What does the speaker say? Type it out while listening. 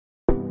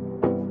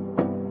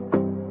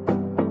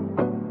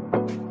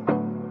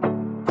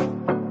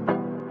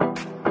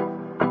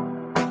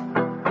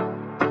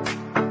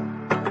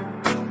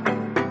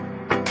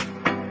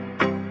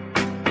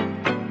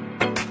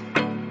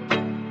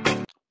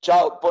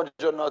Ciao,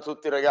 buongiorno a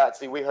tutti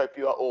ragazzi. We hope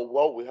you are all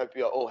well. We hope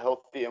you are all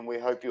healthy, and we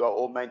hope you are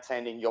all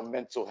maintaining your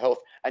mental health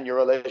and your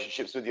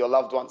relationships with your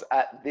loved ones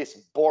at this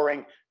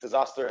boring,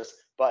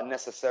 disastrous, but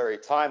necessary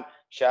time.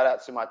 Shout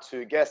out to my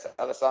two guests,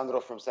 Alessandro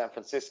from San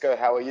Francisco.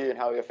 How are you and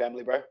how are your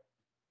family, bro?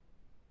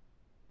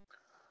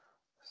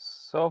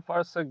 So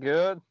far, so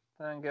good.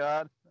 Thank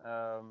God.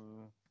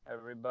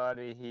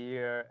 Everybody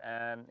here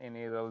and in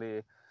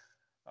Italy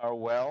are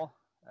well,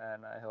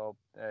 and I hope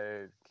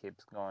it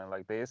keeps going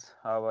like this.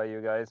 How about you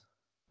guys?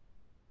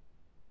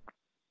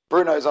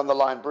 Bruno's on the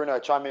line. Bruno,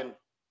 chime in.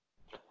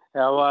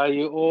 How are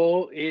you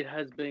all? It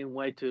has been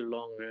way too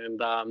long,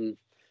 and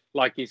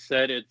like you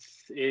said,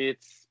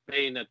 it's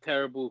been a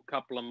terrible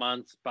couple of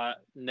months,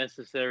 but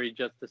necessary,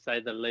 just to say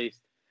the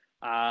least.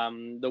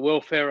 The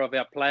welfare of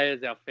our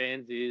players, our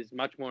fans, is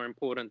much more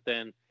important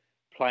than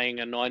playing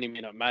a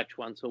 90-minute match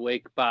once a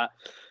week. But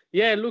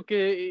yeah, look,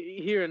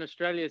 here in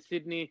Australia,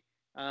 Sydney,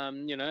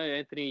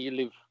 Anthony, you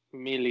live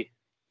merely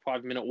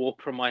 5-minute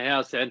walk from my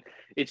house, and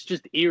it's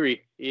just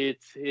eerie.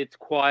 It's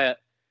quiet,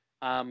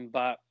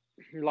 but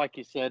like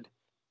you said,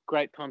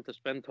 great time to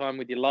spend time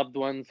with your loved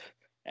ones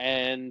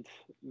and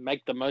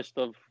make the most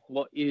of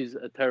what is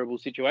a terrible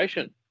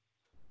situation.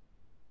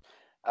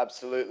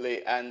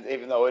 Absolutely. And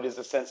even though it is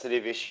a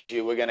sensitive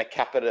issue, we're going to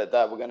cap it at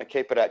that. We're going to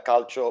keep it at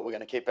Calcio. We're going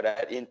to keep it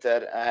at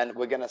Inter. And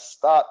we're going to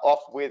start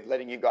off with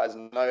letting you guys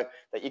know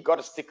that you've got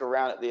to stick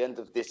around at the end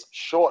of this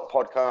short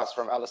podcast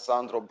from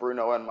Alessandro,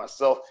 Bruno, and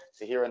myself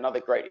to hear another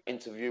great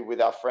interview with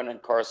our friend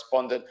and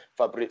correspondent,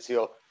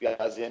 Fabrizio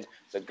Biasin.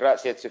 So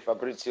grazie to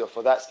Fabrizio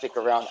for that. Stick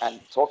around and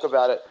talk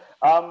about it.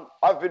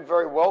 I've been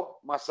very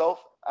well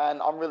myself,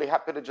 and I'm really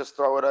happy to just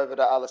throw it over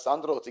to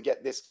Alessandro to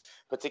get this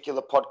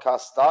particular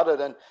podcast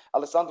started. And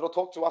Alessandro,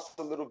 talk to us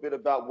a little bit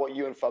about what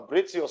you and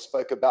Fabrizio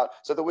spoke about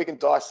so that we can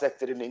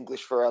dissect it in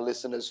English for our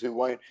listeners who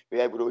won't be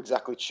able to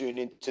exactly tune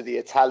into the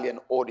Italian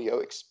audio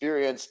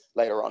experience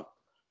later on.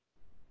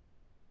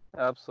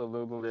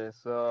 Absolutely.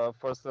 So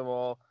first of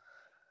all,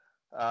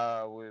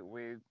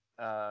 we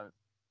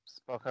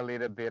spoke a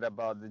little bit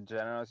about the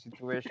general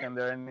situation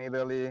there in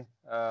Italy.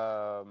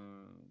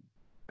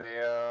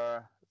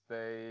 There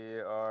they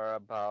are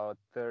about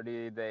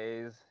 30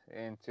 days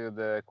into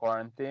the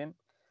quarantine,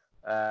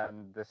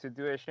 and the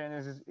situation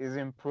is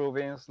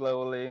improving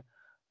slowly,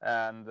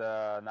 and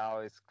now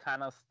it's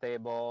kind of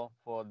stable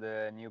for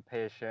the new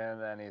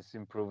patient, and it's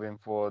improving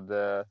for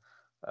the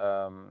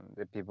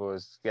people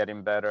is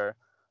getting better.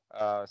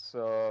 At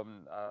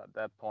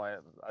that point,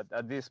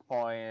 at this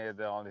point,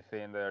 the only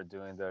thing they're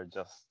doing, they're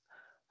just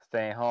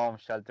staying home,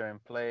 shelter in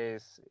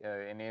place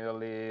in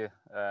Italy,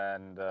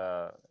 and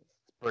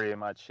pretty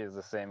much is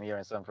the same here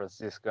in San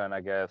Francisco, and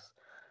I guess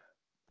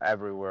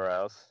everywhere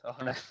else,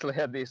 honestly,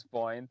 at this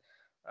point.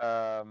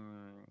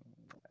 Um,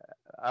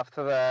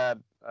 After that,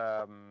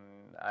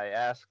 I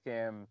asked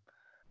him,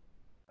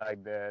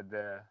 like,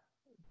 the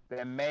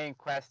main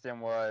question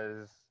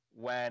was,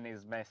 when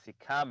is Messi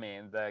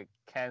coming? That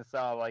can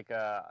sound like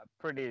a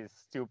pretty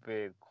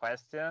stupid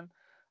question,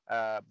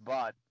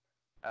 but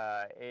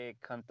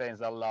it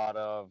contains a lot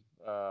of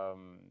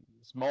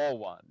small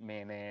one,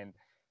 meaning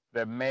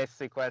the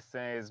Messi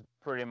question is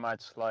pretty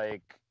much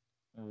like,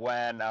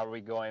 when are we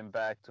going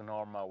back to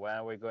normal? When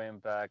are we going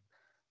back,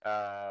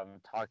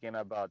 talking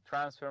about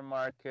transfer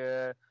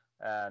market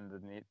and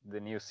the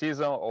new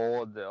season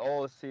or the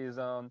old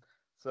season?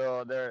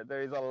 So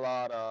there is a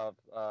lot of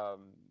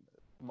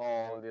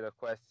small little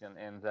question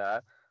in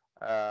that,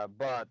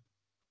 but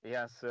the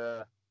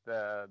answer,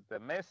 the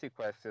Messi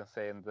question,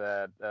 saying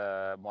that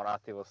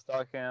Moratti was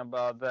talking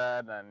about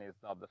that, and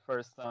it's not the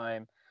first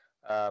time.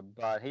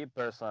 But he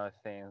personally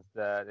thinks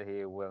that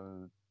he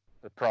will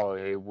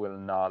probably will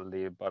not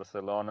leave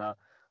Barcelona,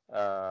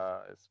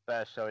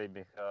 especially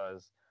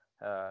because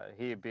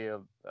he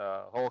built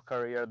a whole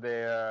career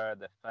there.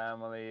 The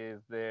family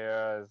is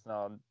there.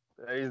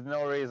 There is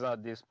no reason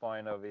at this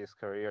point of his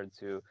career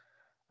to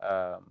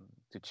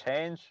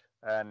change.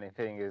 And I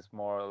think it's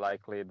more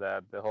likely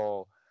that the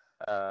whole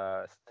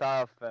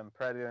staff and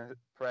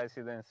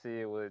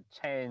presidency will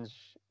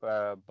change,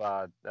 but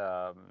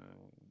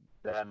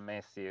then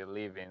Messi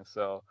leaving.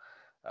 So,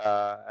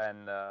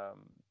 and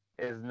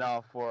it's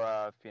not for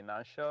a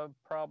financial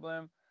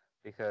problem,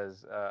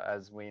 because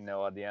as we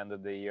know, at the end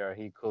of the year,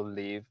 he could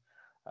leave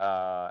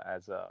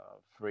as a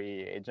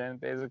free agent,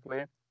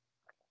 basically.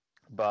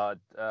 But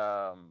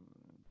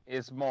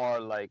it's more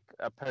like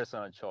a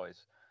personal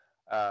choice.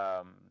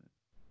 Um,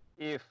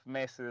 if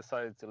Messi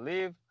decided to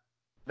leave,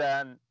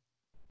 then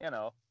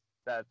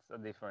that's a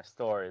different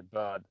story.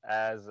 But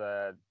as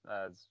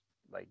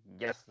like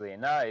yesterday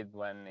night,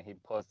 when he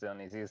posted on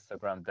his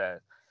Instagram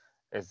that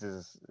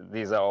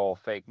these are all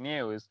fake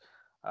news,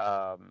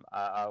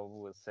 I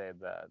would say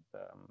that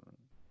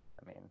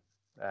I mean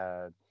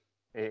uh,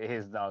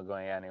 he's not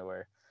going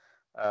anywhere.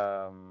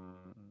 Um,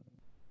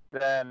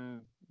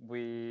 then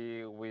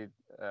we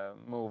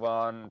move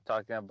on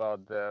talking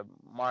about the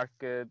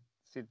market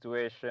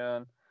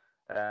situation,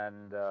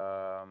 and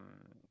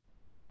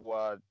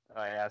what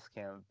I asked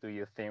him, do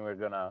you think we're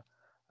gonna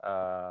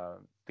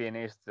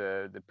finished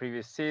the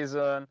previous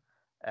season,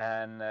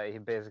 and he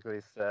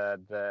basically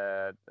said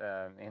that,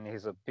 in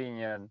his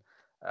opinion,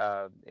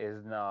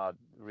 is not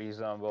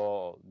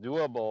reasonable,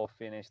 doable,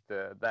 finish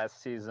that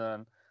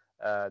season,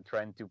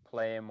 trying to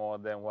play more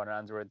than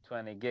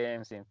 120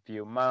 games in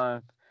few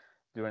months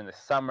during the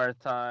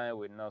summertime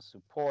with no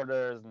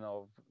supporters,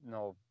 no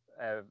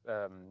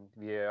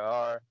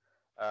VAR.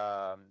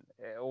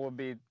 It would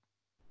be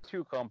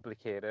too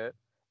complicated,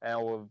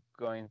 and we're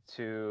going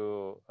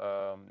to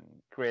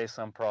create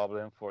some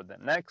problem for the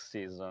next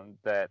season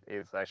that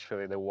is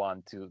actually the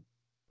one to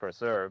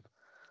preserve,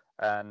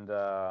 and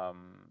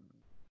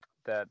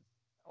that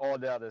all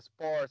the other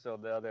sports or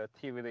the other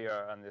activity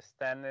are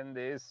understanding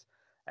this,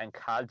 and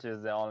culture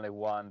is the only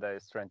one that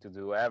is trying to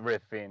do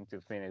everything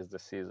to finish the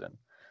season.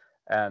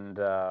 And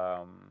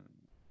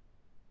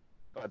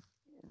but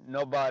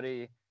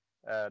nobody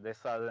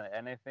decided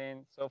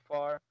anything so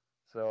far.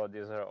 So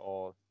these are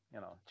all,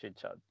 chit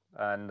chat.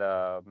 And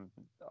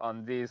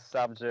on this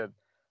subject,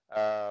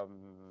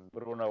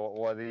 Bruno,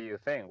 what do you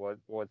think?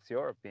 What's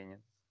your opinion?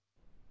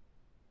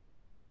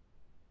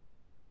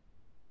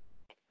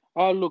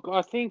 Oh, look,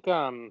 I think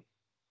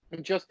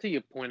just to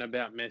your point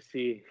about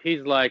Messi,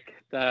 he's like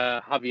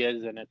the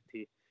Javier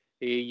Zanetti.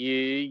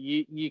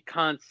 You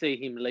can't see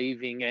him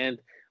leaving,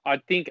 and I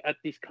think at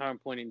this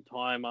current point in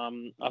time,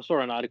 I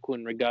saw an article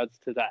in regards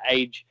to the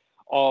age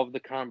of the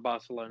current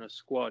Barcelona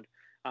squad.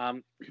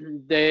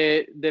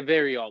 They're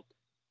very old.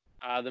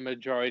 The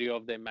majority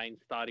of their main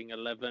starting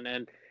 11,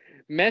 and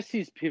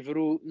Messi's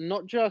pivotal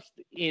not just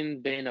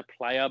in being a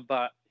player,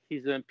 but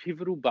he's a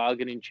pivotal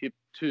bargaining chip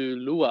to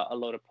lure a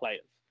lot of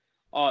players.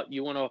 Oh,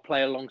 you want to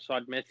play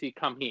alongside Messi?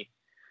 Come here.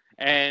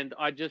 And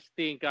I just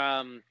think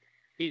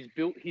he's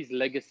built his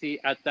legacy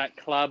at that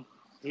club.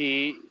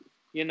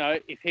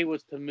 If he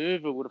was to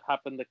move, it would have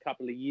happened a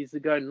couple of years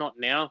ago, not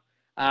now.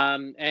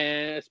 And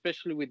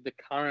especially with the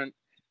current,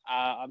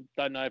 I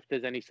don't know if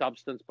there's any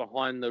substance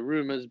behind the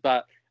rumors,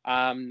 but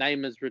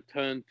Neymar's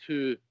return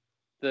to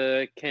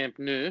the Camp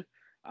Nou.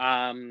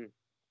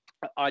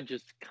 I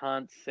just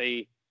can't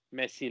see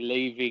Messi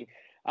leaving.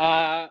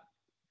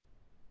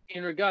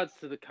 In regards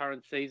to the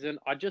current season,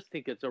 I just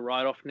think it's a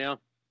write-off now.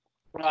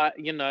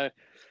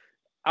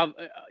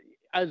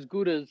 As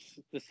good as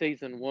the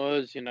season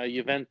was,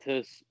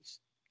 Juventus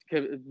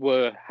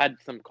had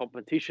some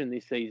competition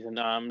this season.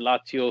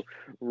 Lazio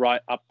right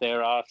up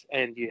their ass,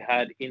 and you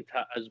had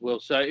Inter as well.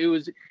 So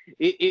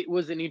it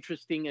was an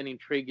interesting and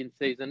intriguing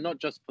season, not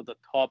just for the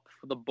top,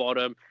 for the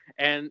bottom,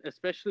 and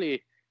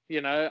especially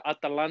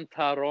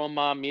Atalanta,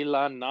 Roma,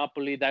 Milan,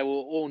 Napoli. They were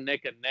all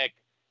neck and neck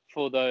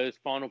for those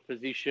final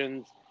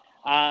positions.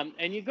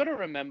 And you got to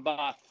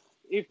remember,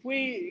 you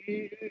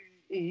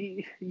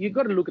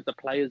got to look at the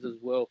players as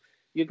well.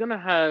 You're going to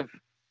have,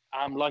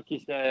 like you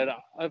said,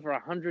 over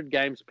 100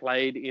 games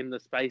played in the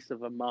space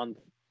of a month,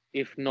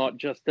 if not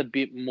just a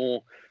bit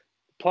more.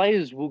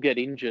 Players will get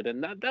injured,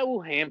 and that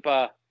will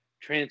hamper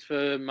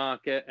transfer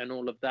market and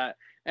all of that.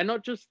 And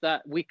not just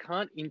that, we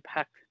can't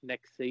impact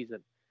next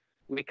season.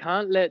 We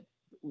can't let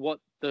what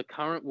the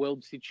current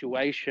world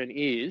situation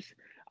is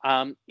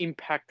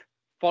impact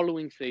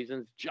following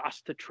seasons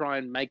just to try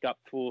and make up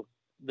for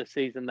the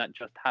season that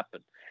just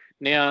happened.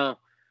 Now,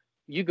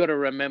 you got to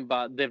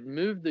remember, they've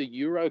moved the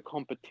Euro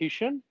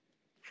competition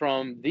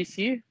from this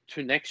year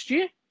to next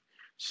year.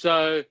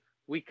 So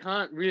we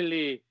can't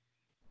really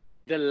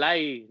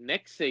delay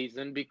next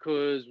season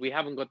because we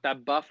haven't got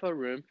that buffer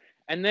room.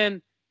 And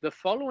then the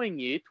following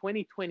year,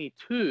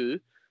 2022,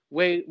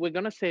 we're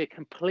going to see a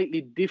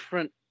completely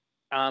different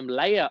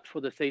layout for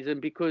the season,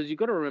 because you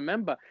got to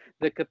remember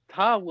the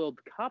Qatar World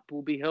Cup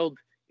will be held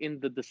in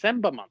the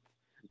December month,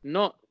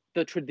 not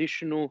the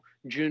traditional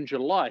June,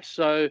 July.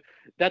 So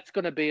that's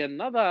going to be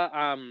another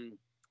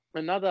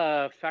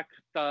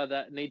factor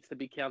that needs to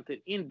be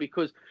counted in,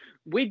 because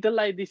we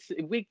delay this.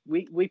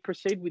 We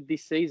proceed with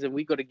this season.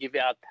 We got to give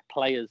our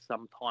players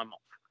some time off.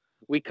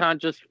 We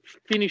can't just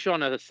finish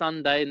on a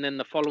Sunday and then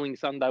the following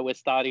Sunday we're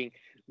starting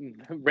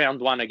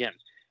round one again.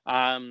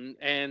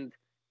 And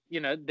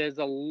there's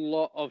a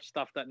lot of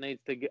stuff that needs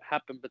to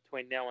happen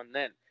between now and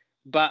then.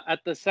 But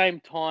at the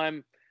same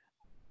time,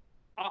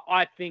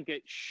 I think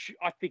it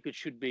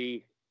should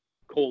be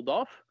called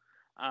off.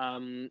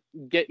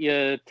 Get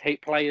your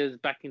players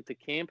back into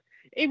camp,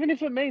 even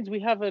if it means we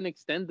have an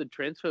extended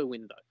transfer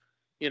window.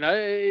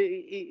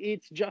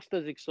 It's just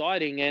as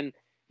exciting. And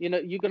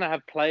you're going to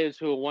have players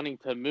who are wanting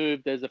to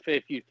move. There's a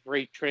fair few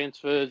free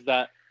transfers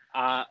that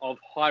are of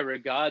high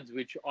regards,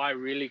 which I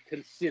really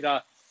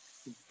consider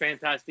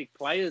fantastic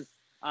players.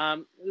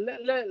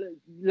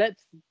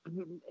 Let's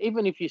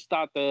even if you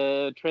start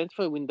the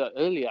transfer window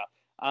earlier,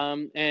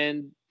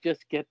 and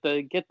just get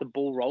the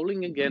ball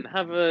rolling again.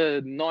 Have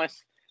a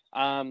nice.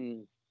 I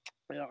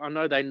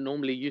know they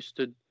normally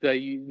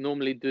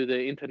do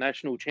the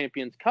International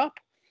Champions Cup.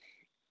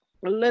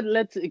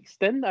 Let's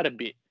extend that a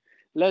bit.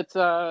 Let's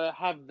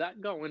have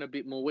that going a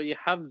bit more, where you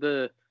have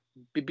the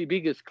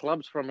biggest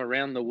clubs from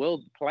around the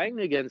world playing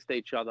against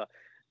each other,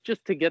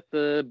 just to get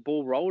the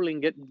ball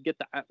rolling, get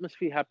the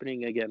atmosphere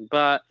happening again.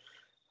 But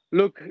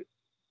look,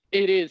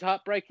 It is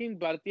heartbreaking,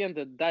 but at the end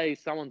of the day,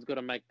 someone's got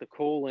to make the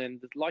call.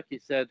 And like you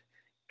said,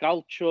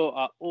 culture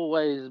are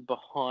always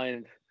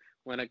behind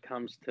when it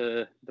comes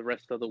to the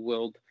rest of the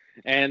world.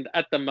 And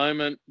at the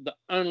moment, the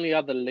only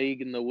other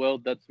league in the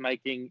world that's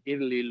making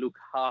Italy look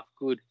half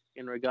good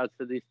in regards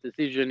to this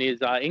decision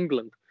is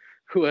England,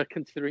 who are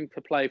considering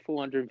to play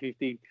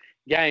 450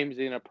 games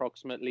in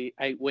approximately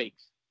 8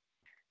 weeks.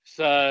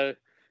 So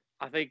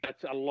I think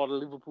that's a lot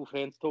of Liverpool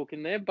fans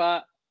talking there.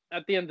 But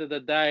at the end of the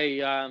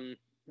day,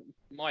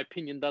 my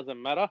opinion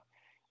doesn't matter.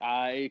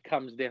 It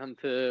comes down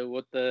to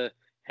what the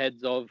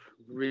heads of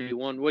really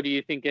want. What do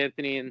you think,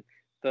 Anthony, and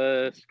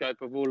the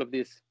scope of all of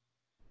this?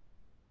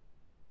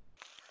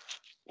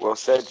 Well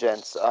said,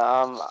 gents.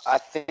 I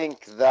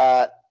think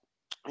that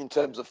in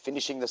terms of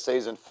finishing the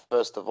season,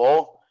 first of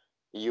all,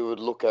 you would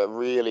look at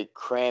really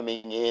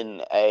cramming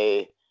in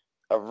a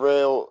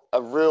real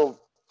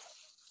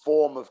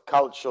form of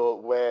culture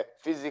where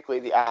physically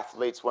the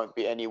athletes won't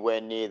be anywhere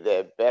near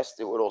their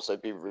best. It would also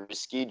be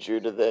risky due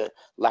to the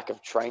lack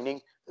of training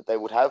that they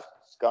would have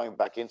going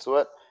back into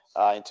it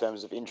in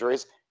terms of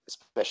injuries,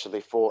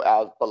 especially for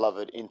our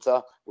beloved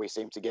Inter. We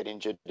seem to get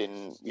injured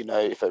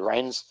if it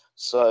rains.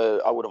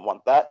 So I wouldn't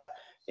want that.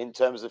 In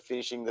terms of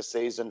finishing the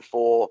season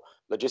for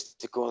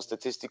logistical and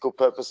statistical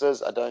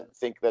purposes, I don't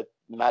think that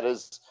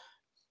matters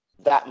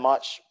that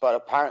much, but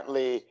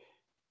apparently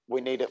we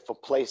need it for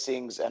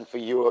placings and for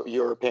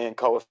European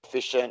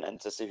coefficient and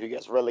to see who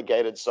gets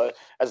relegated. So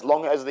as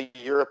long as the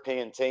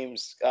European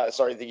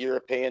the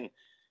European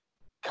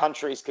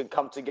countries can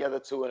come together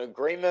to an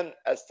agreement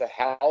as to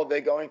how they're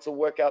going to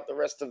work out the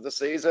rest of the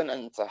season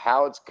and to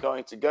how it's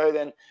going to go,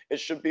 then it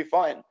should be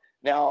fine.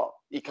 Now,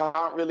 you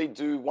can't really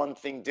do one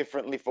thing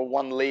differently for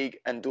one league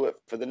and do it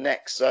for the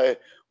next. So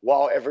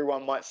while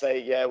everyone might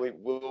say, yeah, we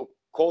will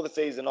call the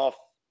season off,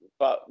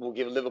 but we'll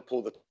give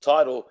Liverpool the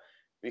title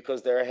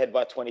because they're ahead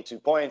by 22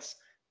 points,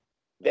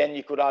 then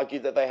you could argue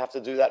that they have to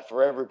do that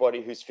for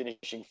everybody who's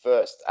finishing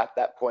first at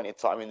that point in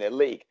time in their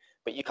league.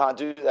 But you can't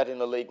do that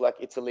in a league like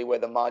Italy, where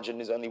the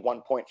margin is only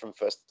 1 point from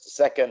first to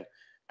second.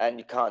 And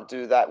you can't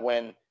do that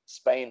when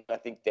Spain, I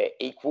think they're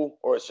equal,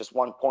 or it's just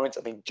 1 point.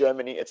 I think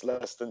Germany, it's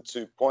less than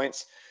 2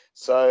 points.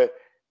 So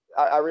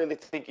I really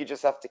think you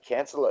just have to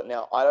cancel it.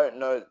 Now, I don't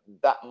know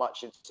that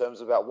much in terms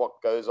about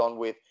what goes on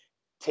with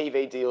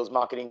TV deals,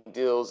 marketing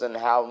deals, and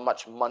how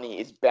much money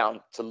is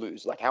bound to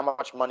lose. Like how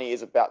much money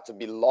is about to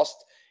be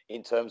lost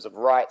in terms of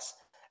rights,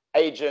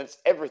 agents,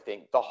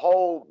 everything, the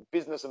whole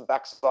business and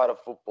backside of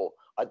football.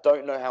 I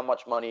don't know how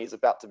much money is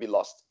about to be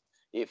lost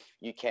if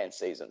you can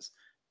seasons,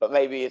 but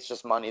maybe it's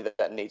just money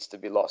that needs to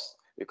be lost.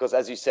 Because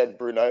as you said,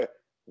 Bruno,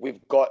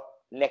 we've got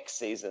next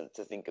season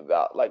to think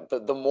about. Like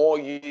the more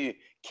you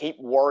keep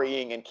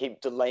worrying and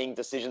keep delaying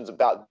decisions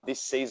about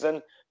this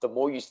season, the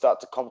more you start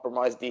to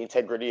compromise the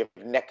integrity of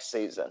next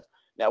season.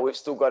 Now, we've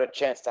still got a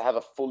chance to have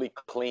a fully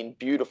clean,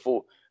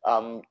 beautiful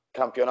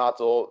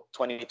Campeonato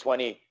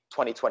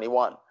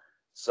 2020-2021.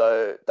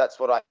 So that's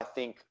what I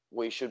think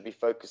we should be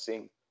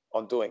focusing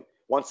on doing.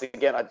 Once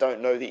again, I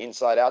don't know the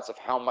inside outs of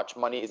how much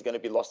money is going to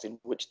be lost in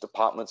which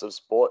departments of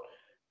sport.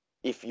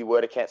 If you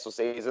were to cancel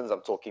seasons,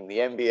 I'm talking the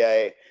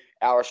NBA,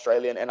 our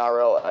Australian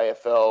NRL,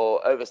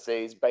 AFL,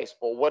 overseas,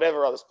 baseball,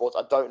 whatever other sports.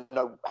 I don't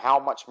know how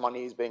much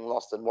money is being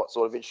lost and what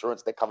sort of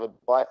insurance they're covered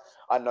by.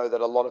 I know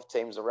that a lot of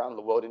teams around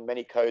the world in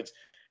many codes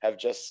have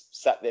just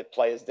sat their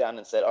players down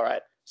and said, all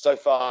right, so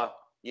far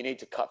you need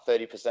to cut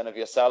 30% of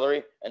your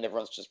salary, and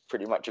everyone's just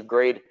pretty much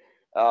agreed.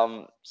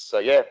 So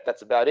yeah,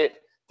 that's about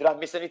it. Did I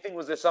miss anything?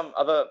 Was there some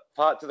other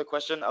part to the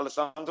question,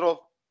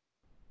 Alessandro?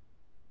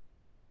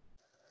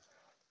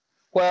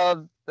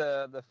 Well,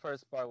 the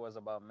first part was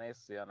about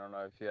Messi. I don't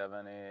know if you have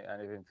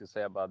anything to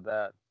say about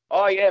that.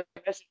 Oh yeah,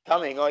 Messi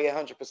coming. Oh yeah,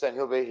 100%.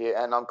 He'll be here,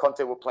 and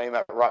Conte will play him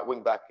at right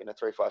wing back in a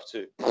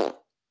 3-5-2.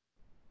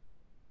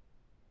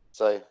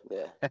 So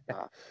yeah,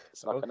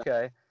 it's not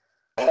okay.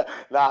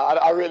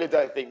 I really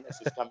don't think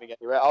Messi's coming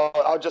anywhere.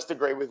 I'll just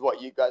agree with what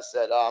you guys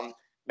said.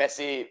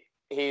 Messi,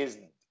 he's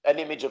an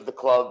image of the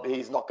club.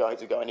 He's not going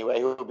to go anywhere.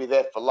 He'll be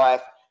there for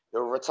life.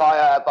 He'll retire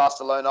at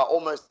Barcelona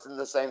almost in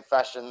the same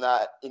fashion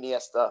that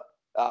Iniesta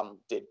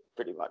did,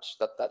 pretty much.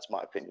 That's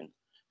my opinion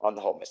on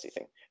the whole Messi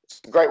thing.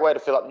 It's a great way to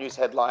fill up news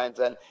headlines.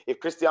 And if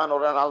Cristiano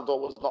Ronaldo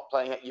was not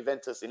playing at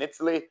Juventus in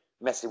Italy,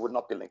 Messi would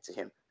not be linked to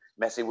him.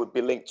 Messi would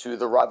be linked to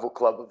the rival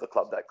club of the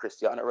club that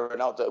Cristiano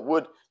Ronaldo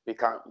would be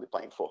currently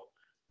playing for.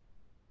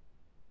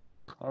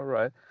 All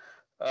right.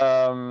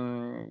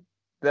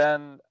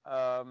 Then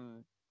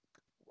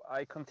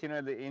I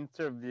continue the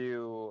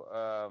interview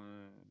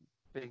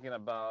speaking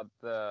about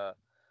the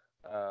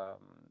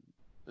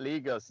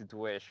legal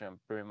situation,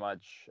 pretty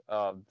much,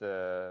 of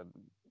the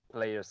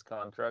players'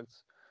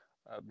 contracts,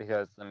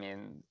 because I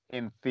mean,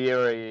 in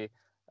theory,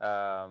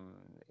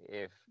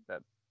 if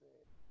that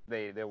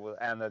they will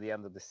end at the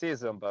end of the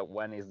season, but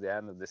when is the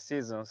end of the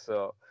season?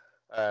 So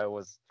I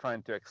was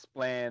trying to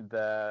explain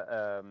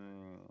that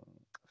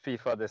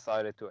FIFA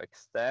decided to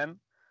extend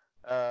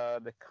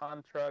the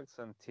contracts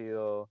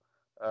until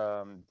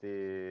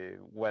the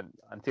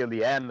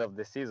end of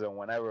the season,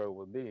 whenever it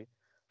will be.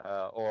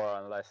 or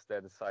unless they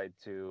decide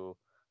to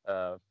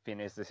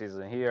finish the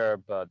season here.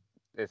 But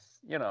it's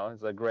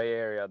a gray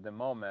area at the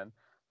moment.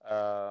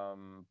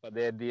 But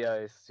the idea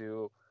is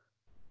to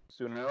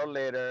sooner or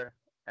later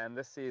end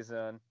the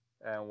season,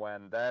 and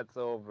when that's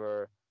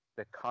over,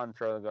 the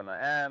contract is gonna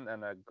end,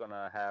 and they're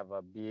gonna have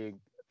a big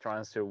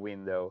transfer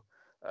window.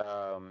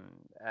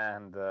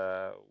 And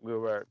we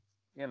were,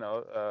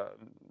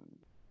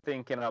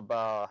 thinking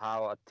about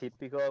how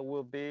atypical it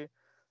will be,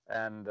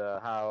 and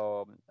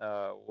how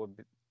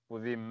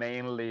would be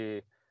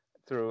mainly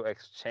through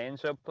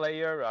exchange of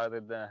player rather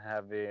than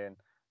having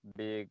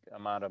big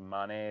amount of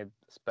money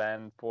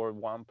spent for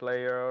one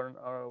player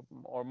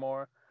or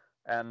more,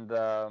 and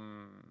a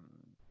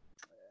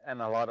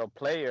lot of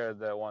players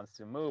that wants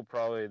to move,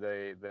 probably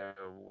they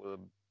will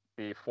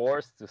be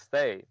forced to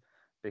stay,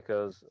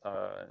 because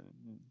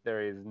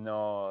there is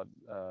not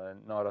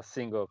a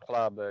single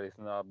club that is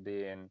not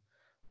being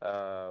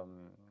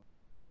um,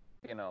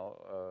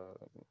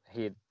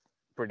 hit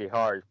pretty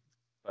hard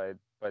by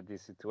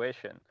this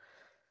situation.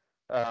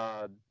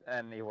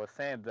 And he was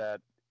saying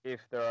that if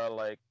there are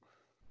like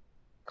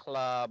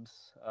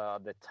clubs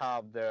at the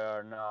top that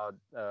are not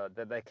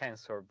that they can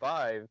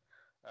survive,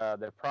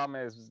 the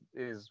problem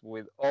is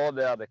with all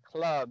the other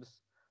clubs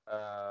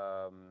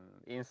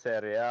in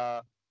Serie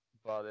A,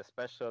 but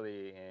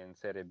especially in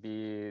Serie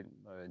B,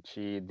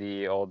 G,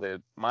 D, all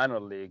the minor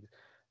leagues,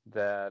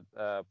 that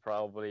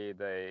probably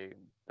they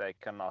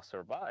cannot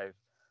survive.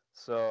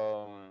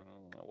 So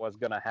what's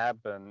gonna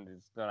happen?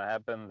 It's gonna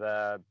happen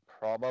that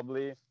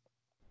probably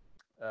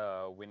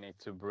we need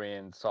to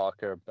bring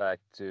soccer back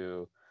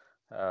to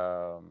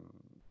um,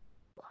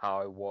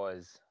 how it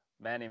was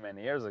many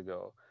years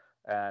ago,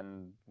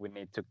 and we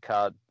need to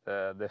cut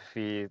the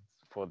fees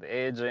for the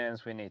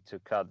agents. We need to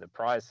cut the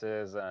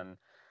prices, and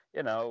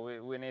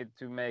we need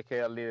to make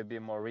it a little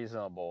bit more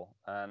reasonable.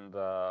 And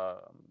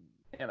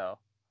you know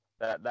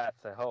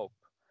that's a hope.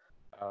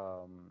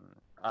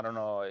 I don't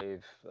know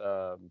if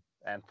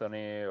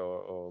Anthony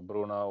or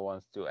Bruno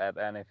wants to add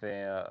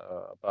anything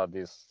about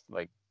this,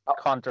 like,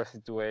 contract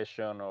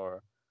situation,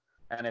 or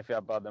anything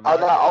about the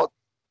market.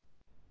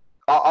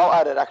 I'll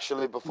add it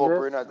actually before Yes.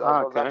 Bruno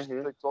does.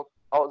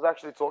 I was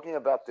actually talking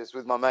about this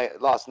with my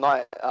mate last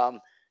night.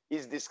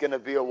 Is this going to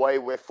be a way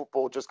where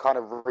football just kind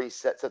of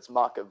resets its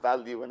market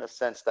value, in a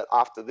sense that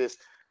after this,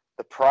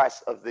 the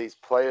price of these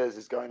players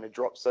is going to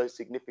drop so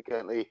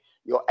significantly?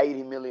 Your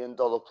 $80 million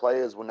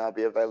players will now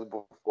be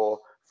available for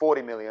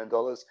 $40 million.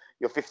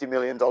 Your $50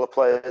 million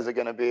players are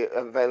going to be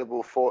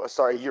available for,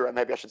 euro,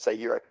 maybe I should say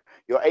euro.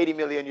 Your 80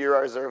 million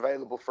euros are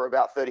available for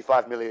about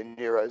 35 million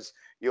euros.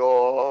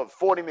 Your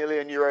 40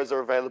 million euros are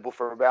available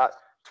for about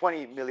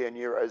 20 million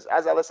euros.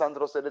 As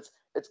Alessandro said,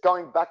 it's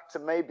going back to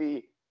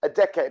maybe a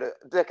decade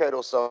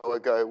or so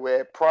ago,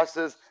 where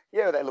prices,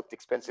 they looked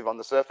expensive on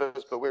the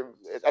surface, but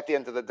at the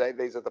end of the day,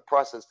 these are the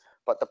prices.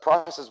 But the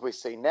prices we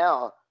see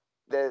now,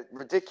 they're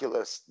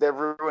ridiculous. They're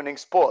ruining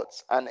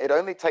sports, and it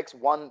only takes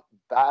one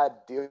bad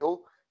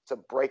deal to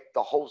break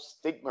the whole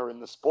stigma in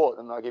the sport.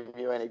 And I'll give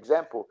you an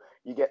example.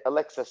 You get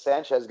Alexis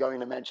Sanchez going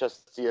to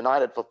Manchester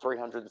United for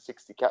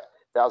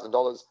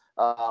 $360,000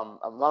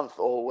 a month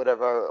or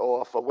whatever,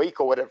 or for a week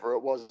or whatever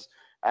it was,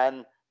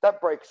 and that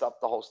breaks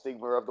up the whole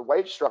stigma of the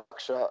wage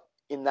structure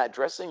in that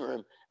dressing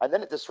room. And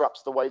then it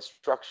disrupts the wage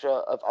structure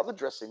of other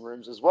dressing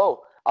rooms as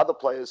well. Other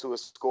players who are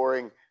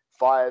scoring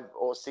 5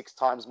 or 6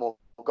 times more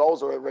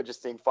goals, or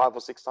registering 5 or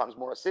 6 times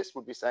more assists,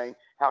 would be saying,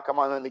 how come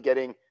I'm only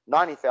getting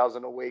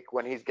 90,000 a week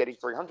when he's getting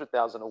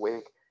 300,000 a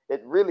week?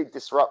 It really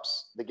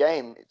disrupts the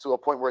game to a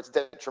point where it's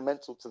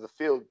detrimental to the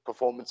field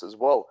performance as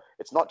well.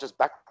 It's not just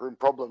backroom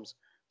problems.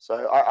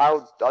 So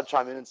I'll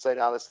chime in and say to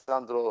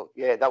Alessandro,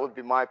 that would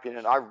be my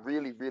opinion. I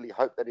really, really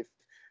hope that if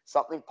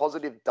something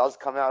positive does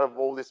come out of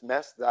all this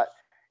mess, that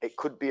it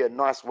could be a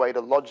nice way to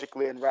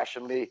logically and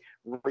rationally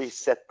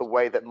reset the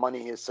way that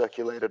money is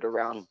circulated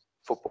around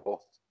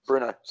football.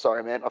 Bruno,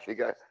 sorry, man, off you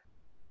go.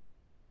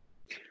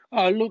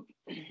 Oh, look,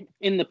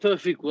 in the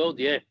perfect world,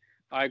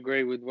 I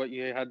agree with what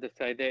you had to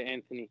say there,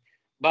 Anthony.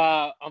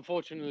 But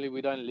unfortunately,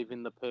 we don't live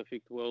in the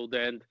perfect world,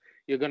 and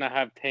you're going to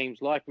have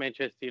teams like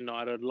Manchester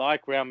United,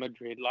 like Real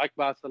Madrid, like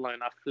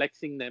Barcelona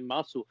flexing their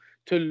muscle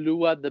to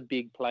lure the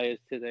big players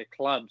to their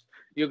clubs.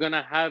 You're going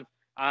to have,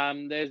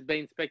 there's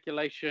been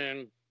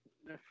speculation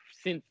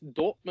since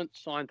Dortmund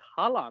signed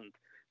Haaland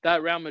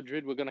that Real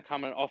Madrid were going to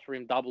come and offer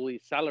him double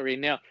his salary.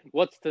 Now,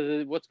 what's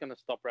going to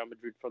stop Real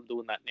Madrid from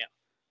doing that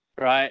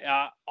now? Right?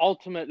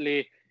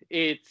 Ultimately,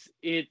 it's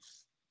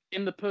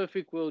in the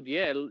perfect world.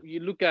 You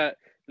look at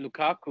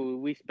Lukaku.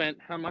 We spent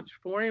how much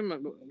for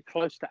him?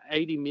 Close to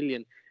 80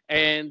 million.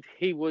 And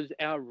he was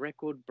our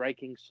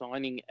record-breaking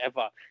signing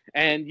ever.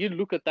 And you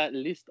look at that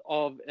list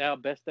of our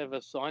best-ever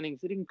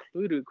signings, it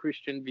included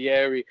Christian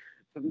Vieri,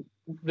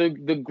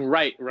 the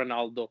great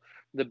Ronaldo,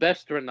 the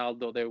best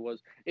Ronaldo there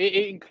was.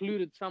 It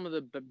included some of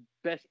the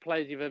best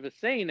players you've ever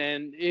seen.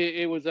 And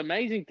it was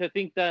amazing to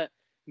think that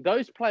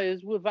those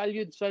players were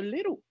valued so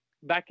little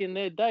back in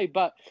their day.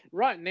 But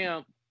right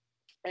now,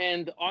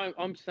 and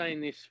I'm saying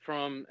this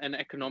from an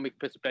economic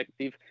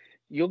perspective,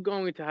 you're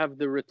going to have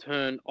the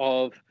return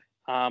of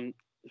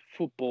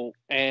football,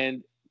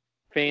 and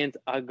fans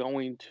are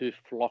going to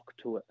flock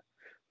to it,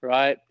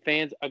 right?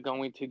 Fans are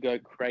going to go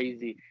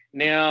crazy.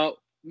 Now,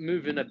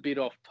 moving a bit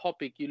off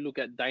topic, you look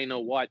at Dana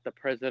White, the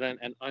president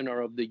and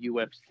owner of the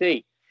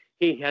UFC.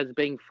 He has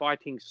been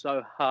fighting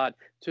so hard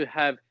to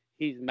have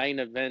his main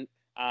event,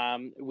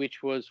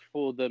 which was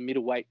for the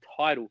middleweight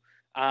title,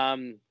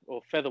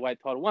 or featherweight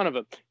title, one of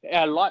them,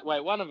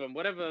 lightweight, one of them,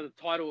 whatever the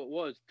title it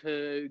was,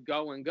 to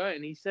go.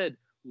 And he said,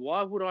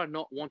 why would I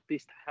not want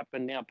this to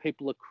happen now?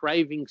 People are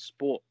craving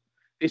sport.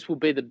 This will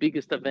be the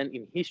biggest event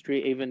in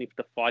history, even if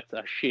the fights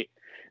are shit.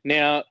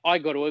 Now, I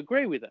got to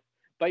agree with it.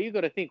 But you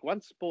got to think,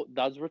 once sport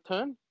does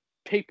return,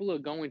 people are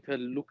going to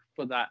look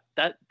for that.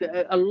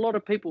 A lot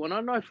of people, and I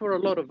know for a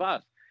lot of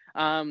us,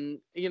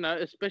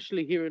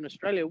 especially here in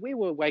Australia, we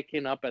were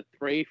waking up at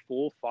 3,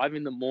 4, 5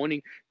 in the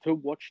morning to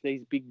watch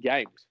these big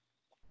games.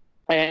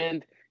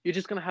 And you're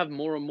just going to have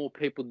more and more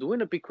people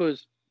doing it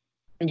because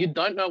you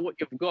don't know what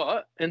you've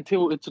got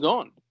until it's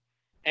gone.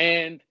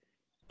 And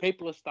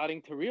people are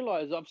starting to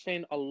realize, I've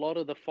seen a lot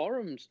of the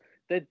forums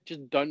that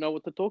just don't know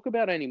what to talk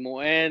about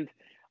anymore. And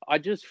I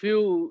just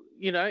feel,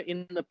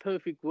 in the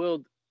perfect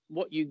world,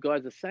 what you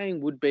guys are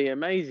saying would be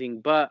amazing,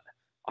 but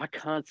I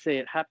can't see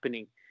it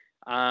happening.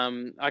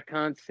 I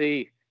can't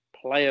see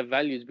player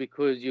values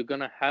because you're going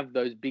to have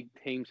those big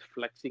teams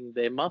flexing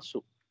their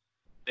muscle.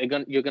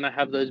 You're going to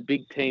have those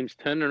big teams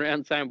turning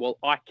around saying, well,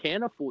 I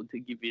can afford to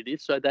give you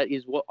this, so that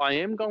is what I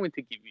am going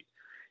to give you.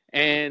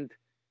 And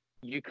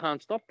you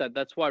can't stop that.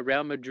 That's why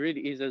Real Madrid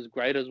is as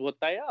great as what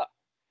they are.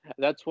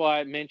 That's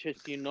why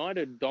Manchester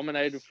United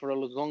dominated for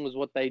as long as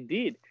what they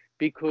did,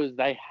 because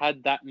they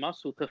had that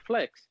muscle to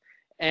flex.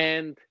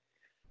 And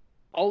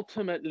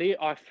ultimately,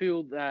 I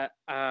feel that,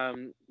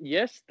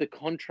 yes, the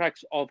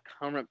contracts of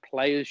current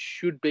players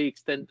should be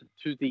extended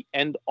to the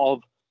end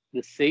of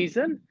the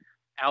season,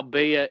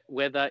 albeit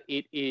whether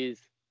it is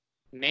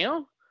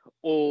now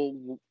or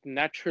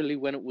naturally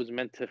when it was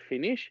meant to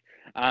finish.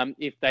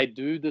 If they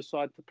do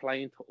decide to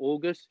play into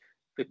August,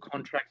 the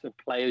contracts of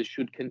players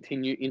should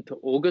continue into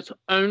August,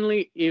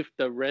 only if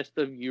the rest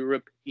of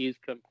Europe is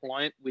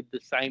compliant with the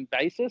same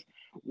basis.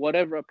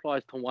 Whatever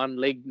applies to one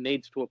league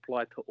needs to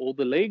apply to all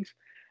the leagues.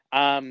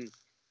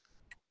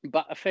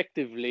 But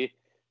effectively,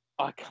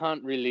 I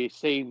can't really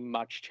see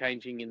much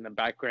changing in the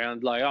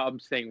background. Like, I'm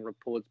seeing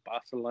reports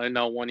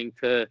Barcelona wanting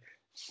to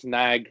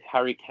snag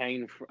Harry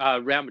Kane,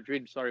 Real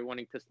Madrid,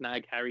 wanting to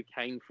snag Harry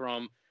Kane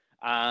from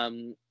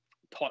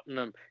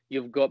Tottenham.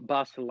 You've got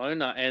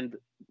Barcelona, and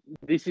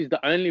this is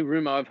the only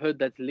rumor I've heard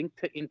that's linked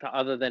to Inter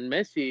other than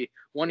Messi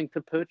wanting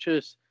to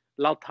purchase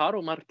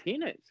Lautaro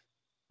Martinez.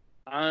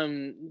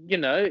 And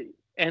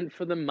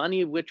for the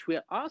money which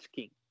we're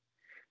asking.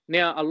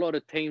 Now, a lot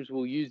of teams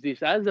will use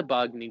this as a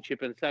bargaining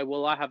chip and say,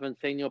 well, I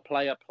haven't seen your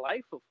player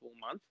play for 4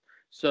 months,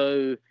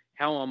 so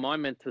how am I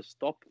meant to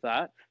stop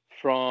that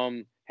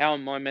from, how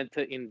am I meant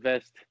to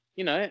invest,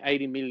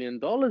 $80 million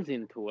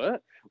into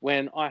it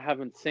when I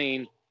haven't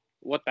seen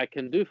what they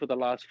can do for the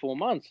last 4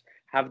 months?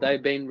 Have they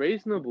been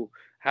reasonable?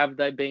 Have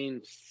they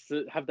been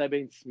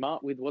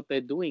smart with what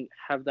they're doing?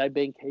 Have they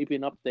been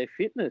keeping up their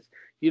fitness?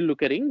 You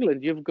look at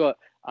England, you've got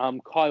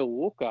Kyle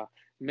Walker,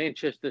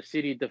 Manchester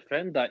City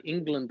defender,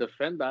 England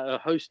defender,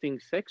 hosting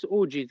sex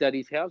orgies at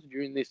his house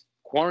during this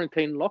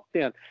quarantine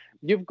lockdown.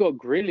 You've got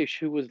Grealish,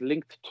 who was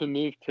linked to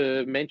move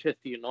to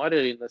Manchester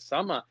United in the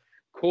summer,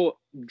 caught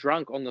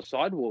drunk on the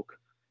sidewalk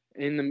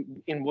in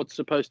what's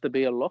supposed to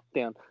be a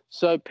lockdown.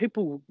 So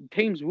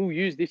teams will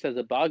use this as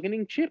a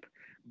bargaining chip,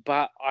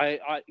 but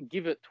I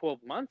give it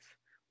 12 months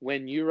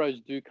when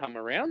Euros do come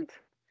around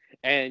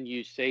and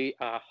you see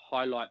a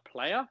highlight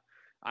player.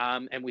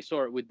 And we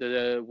saw it with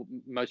the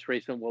most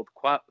recent World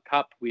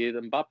Cup with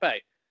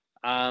Mbappe.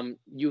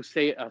 You'll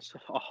see a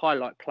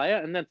highlight player,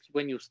 and that's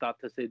when you'll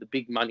start to see the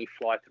big money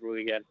fly through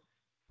again.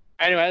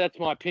 Anyway, that's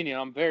my opinion.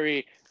 I'm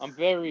very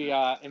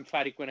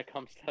emphatic when it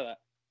comes to that.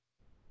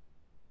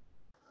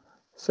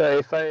 So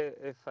if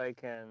I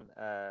can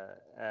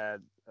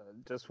add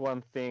just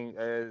one thing,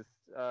 is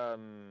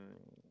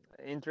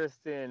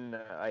interesting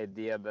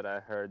idea that I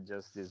heard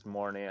just this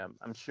morning.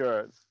 I'm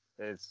sure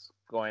it's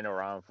going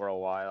around for a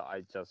while.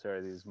 I just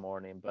heard this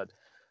morning, but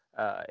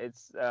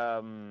it's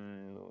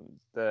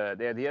the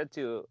idea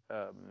to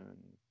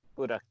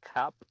put a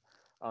cap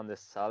on the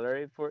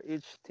salary for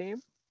each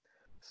team.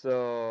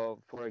 So,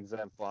 for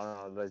example, I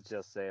don't know, let's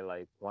just say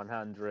like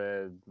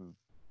 100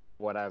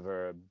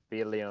 whatever $1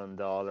 billion,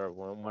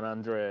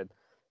 100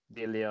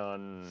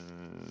 billion,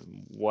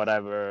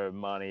 whatever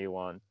money you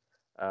want.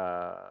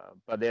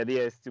 But the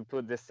idea is to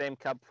put the same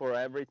cap for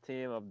every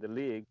team of the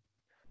league.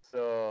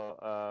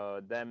 So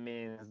that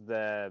means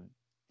that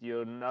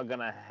you're not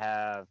gonna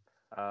have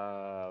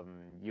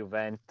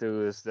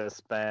Juventus that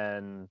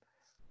spend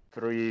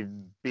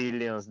 $3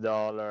 billion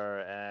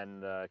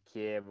and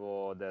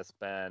Chievo that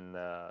spend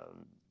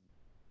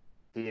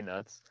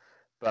peanuts,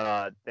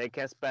 but they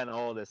can spend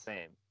all the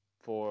same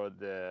for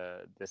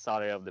the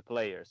salary of the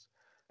players.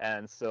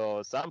 And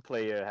so some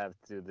players have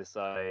to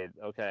decide,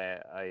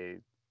 okay,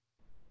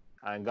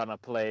 I'm gonna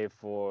play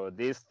for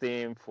this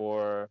team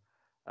for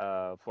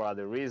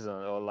other reason,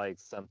 or like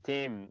some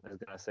team is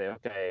gonna say,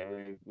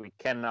 okay, we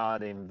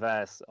cannot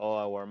invest all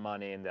our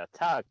money in the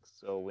attack,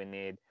 so we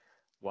need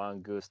one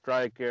good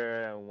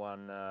striker and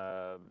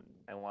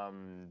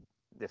one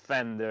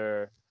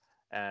defender,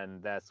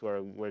 and that's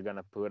where we're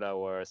gonna put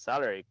our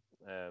salary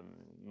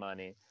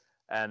money.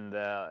 And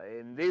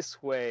in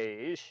this way,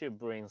 it should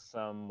bring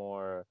some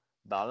more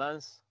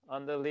balance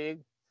on the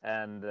league.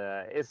 And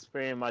it's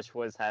pretty much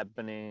what's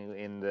happening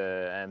in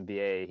the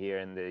NBA here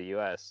in the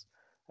US,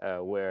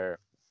 where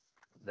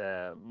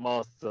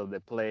most of the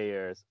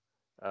players,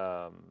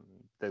 um,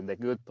 the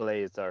good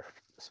players are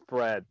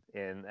spread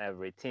in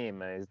every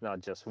team, and it's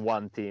not just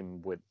one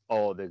team with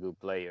all the good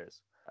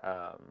players.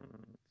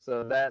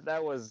 So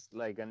that was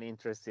like an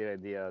interesting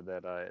idea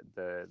that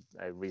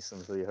I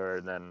recently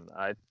heard, and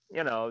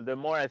the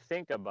more I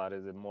think about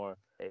it, the more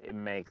it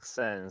makes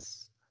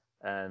sense.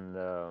 And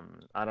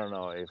I don't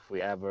know if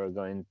we ever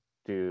going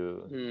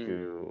to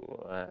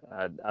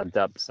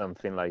adopt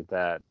something like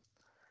that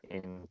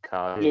in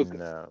Look,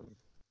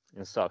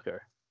 in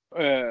soccer.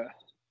 uh,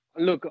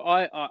 look,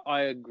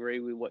 I agree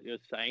with what you're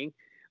saying.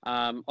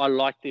 I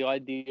like the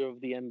idea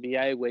of the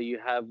NBA where you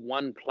have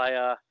one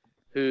player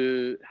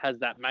who has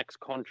that max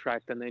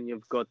contract, and then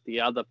you've got the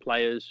other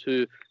players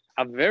who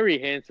are very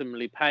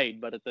handsomely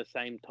paid, but at the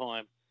same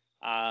time,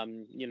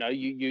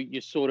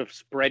 you're sort of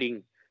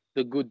spreading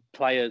the good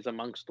players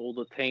amongst all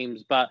the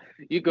teams. But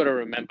you got to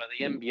remember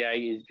the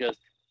NBA is just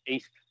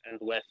east and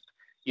west.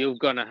 You're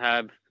going to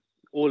have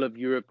all of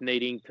Europe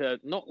needing to,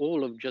 not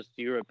all of just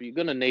Europe, you're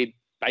going to need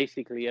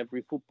basically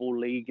every football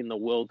league in the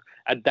world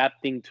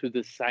adapting to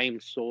the same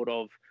sort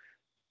of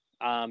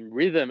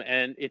rhythm.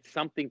 And it's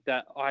something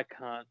that I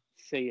can't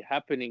see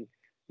happening.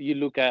 You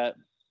look at,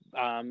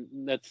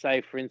 let's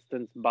say, for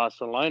instance,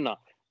 Barcelona,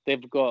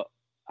 they've got,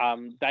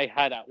 they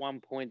had at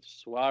one point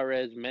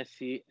Suarez,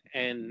 Messi,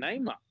 and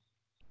Neymar,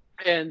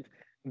 and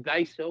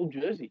they sell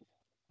jerseys.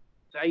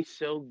 They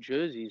sell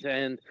jerseys,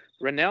 and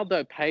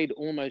Ronaldo paid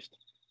almost,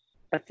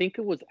 I think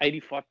it was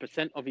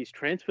 85% of his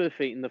transfer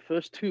fee in the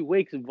first 2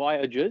 weeks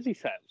via jersey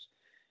sales.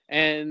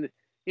 And,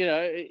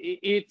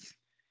 it's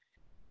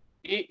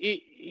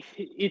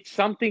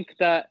something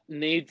that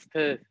needs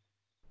to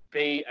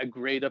be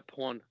agreed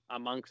upon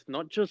amongst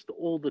not just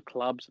all the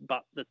clubs,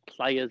 but the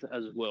players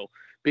as well.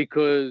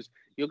 Because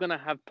you're going to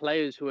have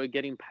players who are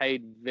getting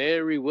paid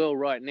very well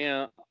right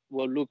now.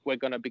 Well, look, we're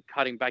going to be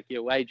cutting back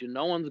your wage, and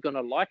no one's going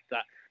to like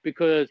that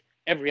because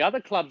every other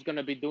club's going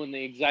to be doing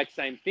the exact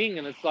same thing.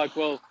 And it's like,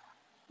 well,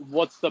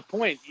 what's the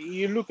point?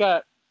 You look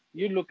at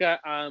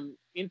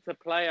Inter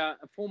player,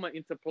 a former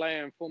Inter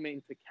player and former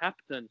Inter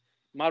captain,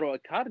 Mauro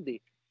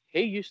Icardi.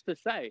 He used to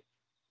say,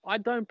 I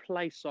don't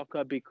play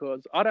soccer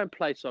because I don't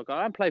play soccer.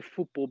 I don't play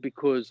football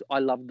because I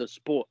love the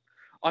sport.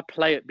 I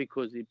play it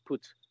because it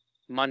puts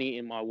money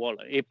in my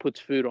wallet. It puts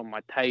food on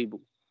my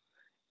table.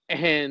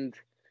 And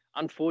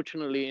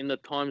unfortunately, in the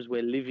times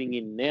we're living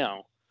in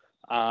now,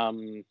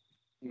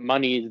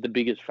 money is the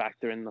biggest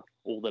factor in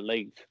all the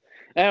leagues.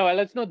 Anyway,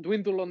 let's not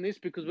dwindle on this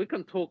because we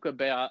can talk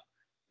about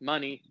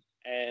money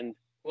and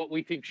what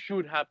we think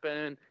should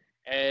happen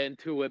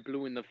until we're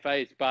blue in the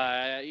face.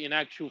 But in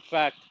actual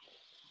fact,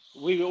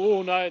 we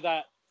all know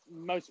that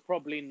most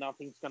probably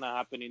nothing's going to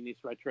happen in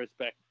this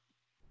retrospect.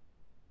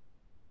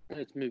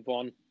 Let's move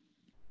on.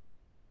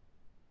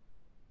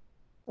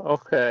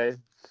 Okay,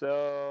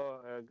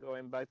 so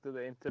going back to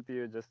the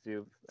interview,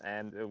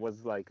 and it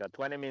was like a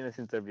 20 minutes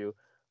interview.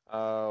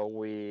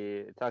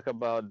 We talk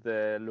about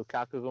the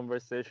Lukaku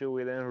conversation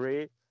with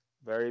Henry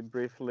very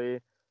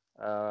briefly,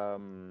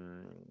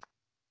 and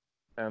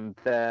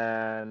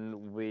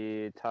then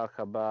we talk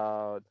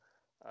about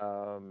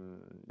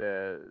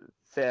the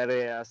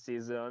Serie A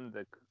season,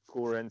 the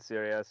current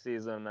Serie A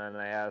season, and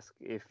I asked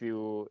if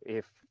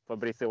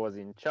Fabrizio was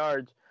in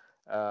charge,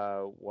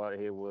 what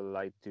he would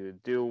like to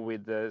do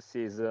with the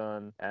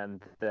season,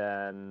 and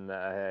then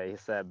he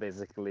said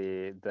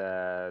basically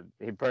that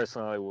he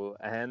personally will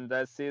end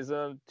that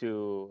season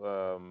to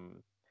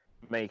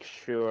make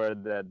sure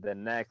that the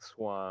next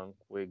one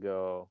we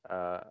go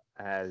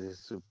as it's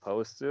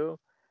supposed to,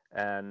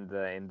 and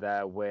in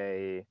that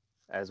way,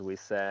 as we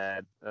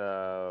said,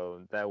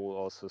 that will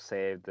also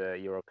save the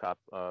Euro Cup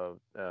of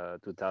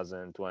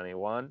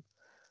 2021,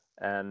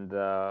 and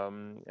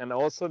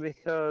also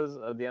because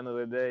at the end of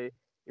the day,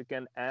 you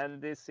can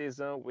end this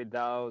season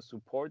without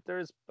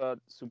supporters, but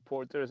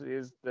supporters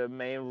is the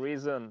main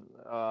reason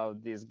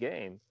of this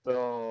game.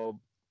 So,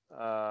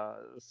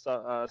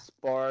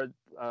 sport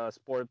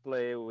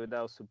play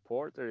without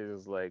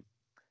supporters is like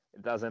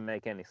it doesn't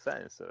make any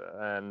sense,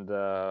 and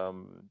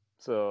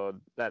so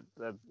that's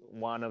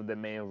one of the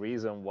main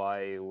reason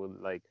why I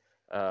would like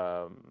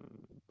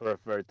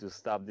prefer to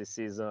stop this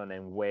season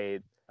and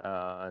wait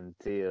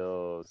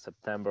until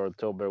September,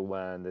 October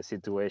when the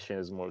situation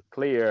is more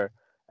clear,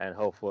 and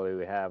hopefully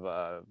we have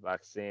a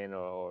vaccine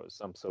or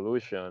some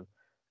solution,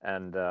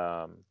 and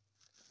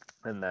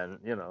then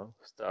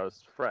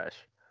starts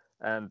fresh.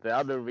 And the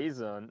other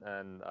reason,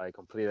 and I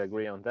completely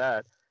agree on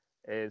that,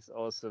 is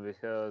also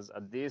because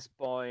at this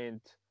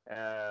point,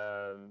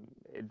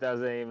 it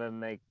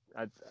doesn't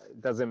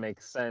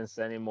make sense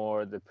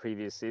anymore. The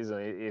previous season,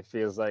 it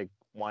feels like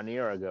 1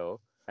 year ago,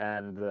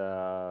 and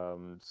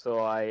so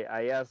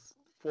I asked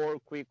four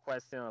quick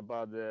questions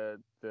about the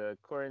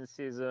current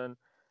season,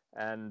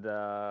 and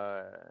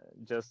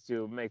just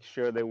to make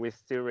sure that we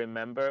still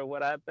remember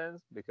what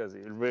happens, because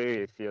it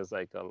really feels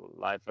like a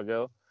life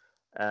ago.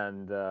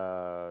 And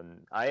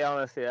I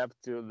honestly have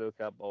to look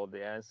up all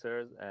the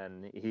answers,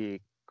 and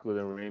he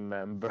couldn't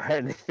remember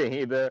anything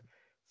either.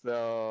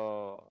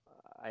 So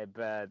I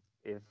bet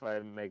if I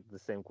make the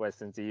same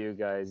question to you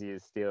guys, you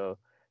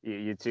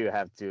too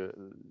have to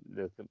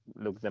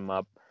look them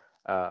up.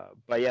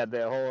 But yeah,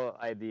 the whole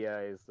idea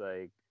is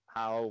like,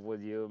 how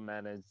would you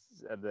manage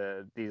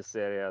this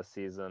area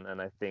season?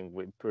 And I think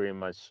we pretty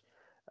much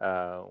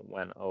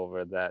went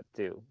over that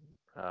too.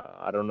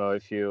 I don't know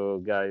if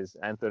you guys,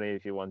 Anthony,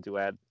 if you want to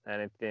add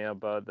anything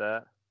about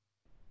that.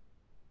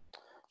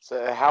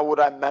 So how would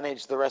I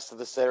manage the rest of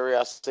the Serie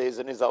A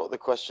season? Is that what the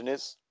question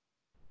is?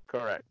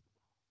 Correct.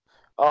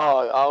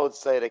 Oh, I would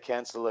say to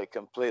cancel it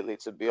completely,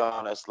 to be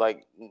honest.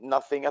 Like,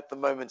 nothing at the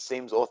moment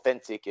seems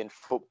authentic in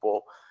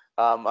football.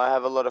 I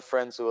have a lot of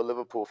friends who are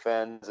Liverpool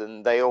fans,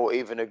 and they all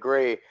even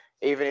agree,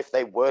 even if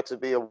they were to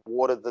be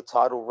awarded the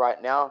title right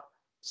now,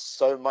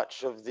 so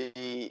much of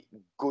the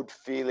good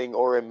feeling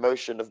or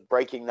emotion of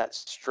breaking that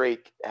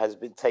streak has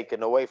been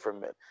taken away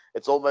from it.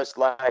 It's almost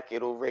like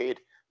it'll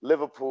read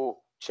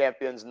Liverpool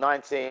champions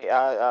 2019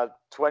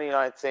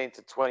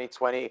 to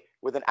 2020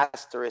 with an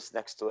asterisk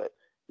next to it.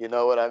 You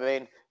know what I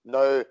mean?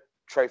 No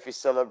trophy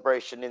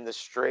celebration in the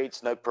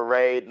streets, no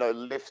parade, no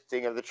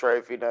lifting of the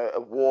trophy, no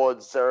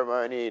awards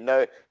ceremony,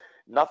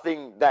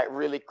 nothing that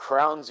really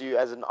crowns you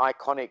as an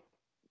iconic,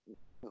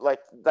 like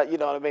that. You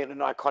know what I mean? An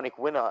iconic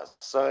winner.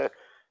 So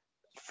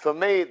for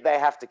me, they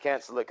have to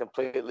cancel it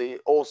completely.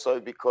 Also,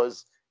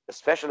 because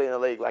especially in a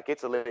league like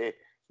Italy,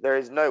 there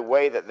is no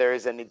way that there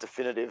is any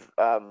definitive.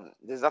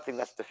 There's nothing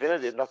that's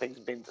definitive. Nothing's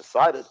been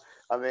decided.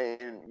 I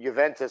mean,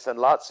 Juventus and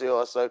Lazio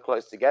are so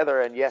close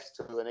together, and yes,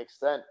 to an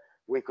extent,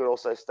 we could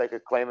also stake a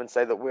claim and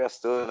say that we are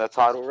still in a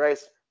title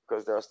race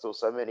because there are still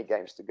so many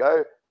games to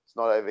go. It's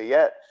not over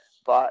yet,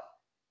 but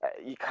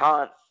you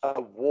can't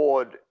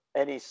award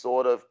any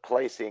sort of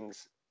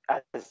placings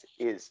as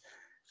is.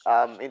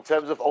 In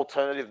terms of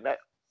alternative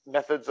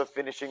methods of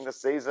finishing the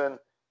season,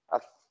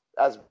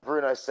 as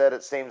Bruno said,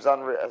 as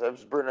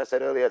Bruno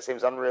said earlier, it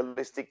seems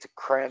unrealistic to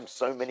cram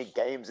so many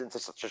games into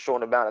such a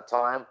short amount of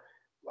time.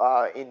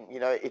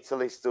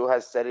 Italy still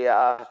has Serie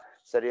A,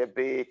 Serie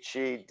B,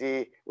 C,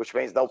 D, which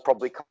means they'll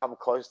probably come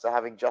close to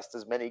having just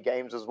as many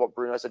games as what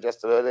Bruno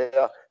suggested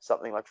earlier,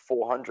 something like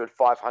 400,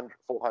 500,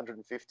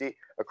 450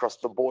 across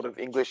the board of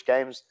English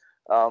games.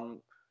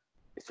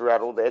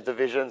 Throughout all their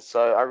divisions.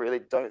 So I really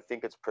don't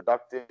think it's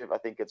productive. I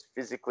think it's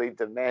physically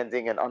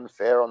demanding and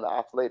unfair on the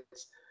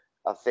athletes.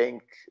 I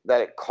think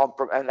that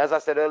and as I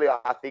said earlier,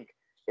 I think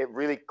it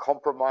really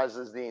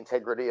compromises the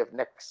integrity of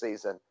next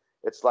season.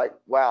 It's like,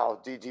 wow,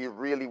 do you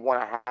really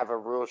want to have a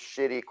real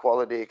shitty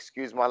quality,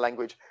 excuse my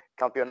language,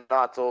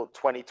 Campeonato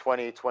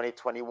 2020,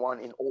 2021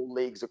 in all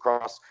leagues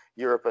across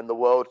Europe and the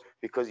world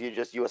because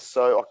you are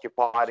so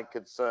occupied and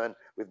concerned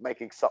with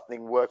making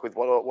something work with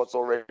what's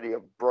already a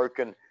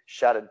broken,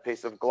 shattered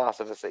piece of glass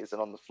of a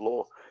season on the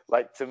floor.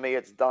 Like, to me,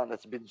 it's done.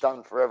 It's been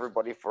done for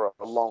everybody for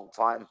a long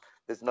time.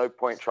 There's no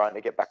point trying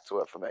to get back to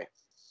it for me.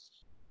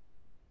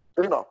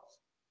 Bruno.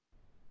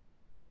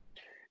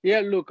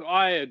 Yeah, look,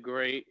 I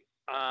agree.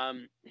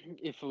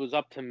 If it was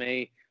up to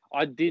me,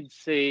 I did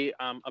see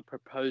a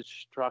proposed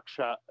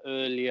structure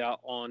earlier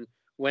on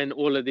when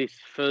all of this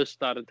first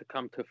started to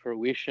come to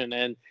fruition,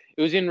 and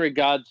it was in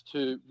regards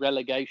to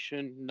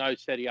relegation. No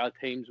Serie A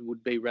teams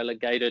would be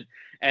relegated,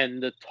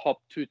 and the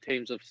top two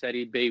teams of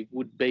Serie B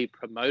would be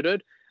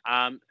promoted.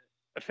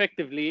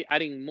 Effectively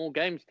adding more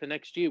games to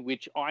next year,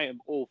 which I am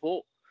all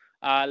for.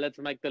 Let's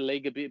make the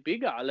league a bit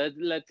bigger. Let's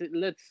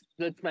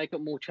make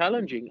it more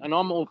challenging, and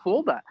I'm all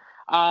for that.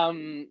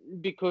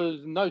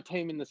 Because no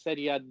team in the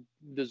Serie A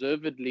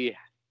deservedly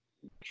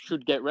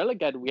should get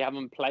relegated. We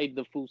haven't played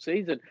the full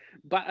season,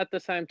 but at the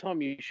same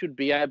time, you should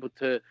be able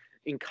to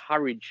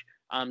encourage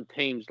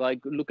teams.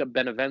 Like, look at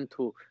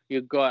Benevento.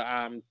 You've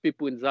got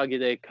Pippo Inzaghi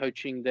there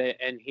coaching there,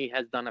 and he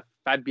has done a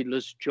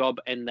fabulous job,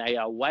 and they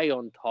are way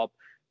on top.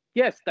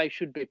 Yes, they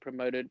should be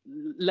promoted.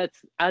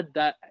 Let's add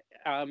that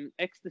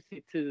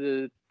ecstasy to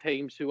the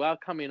teams who are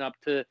coming up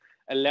to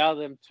allow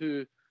them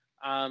to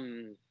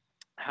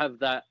have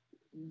that,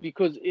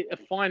 because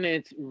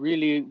finance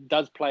really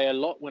does play a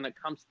lot when it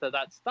comes to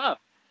that stuff.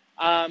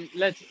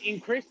 Let's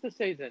increase the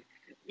season.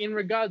 In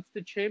regards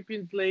to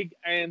Champions League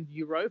and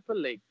Europa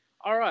League,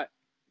 all right,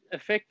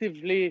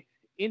 effectively,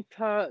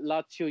 Inter,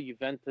 Lazio,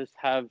 Juventus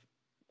have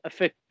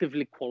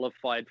effectively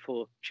qualified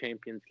for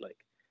Champions League.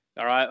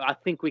 All right, I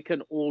think we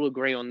can all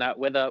agree on that.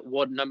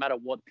 No matter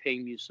what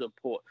team you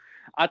support,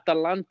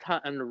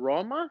 Atalanta and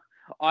Roma,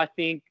 I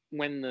think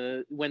when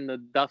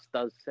the dust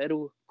does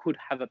settle, could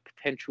have a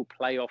potential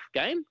playoff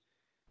game.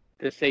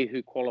 to see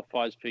who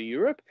qualifies for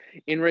Europe.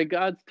 In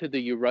regards to the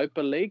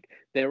Europa League,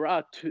 there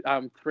are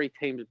three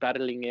teams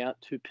battling out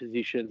two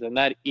positions, and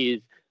that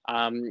is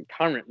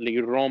currently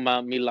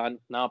Roma, Milan,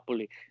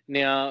 Napoli.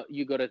 Now,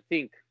 you got to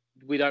think,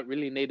 we don't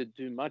really need to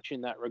do much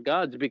in that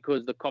regards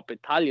because the Coppa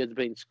Italia has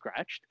been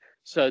scratched.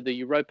 So the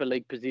Europa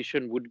League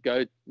position would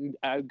go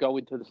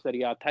into the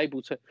Serie A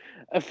table. So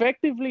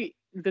effectively,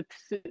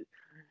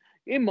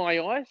 in my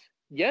eyes,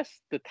 yes,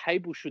 the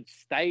table should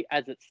stay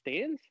as it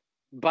stands,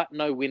 but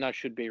no winner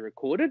should be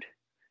recorded.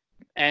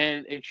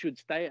 And it should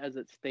stay as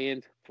it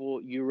stands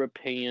for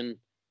European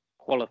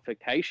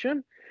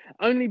qualification,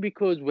 only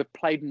because we've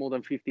played more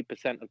than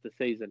 50% of the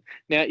season.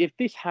 Now, if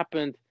this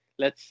happened,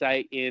 let's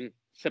say in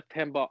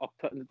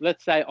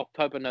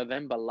October,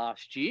 November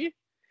last year,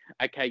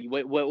 okay,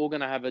 we're all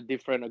going to have a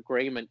different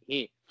agreement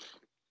here,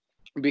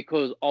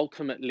 because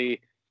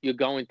ultimately you're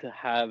going to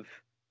have,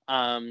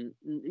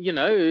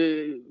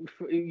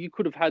 you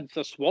could have had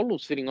Sassuolo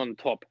sitting on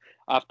top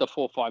after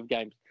 4 or 5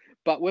 games,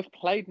 but we've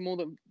played more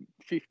than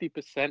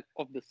 50%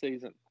 of the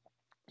season.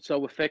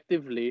 So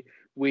effectively,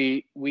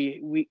 we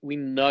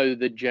know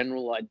the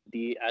general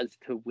idea as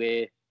to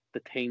where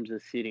the teams are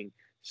sitting.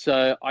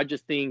 So I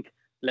just think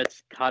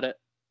let's cut it.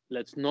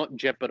 Let's not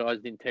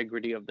jeopardize the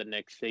integrity of the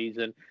next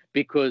season,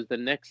 because the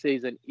next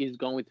season is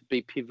going to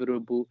be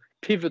pivotal,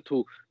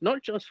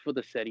 not just for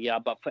the Serie A,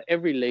 but for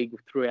every league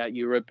throughout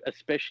Europe,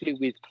 especially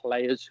with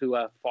players who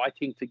are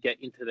fighting to get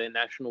into their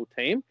national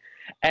team.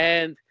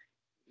 And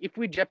if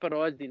we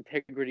jeopardize the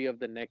integrity of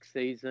the next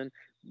season,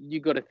 you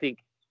got to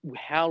think,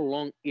 how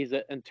long is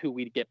it until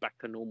we get back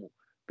to normal?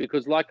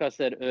 Because like I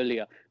said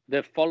earlier,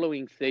 the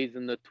following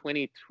season, the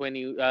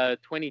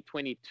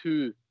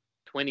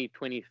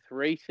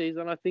 2022-2023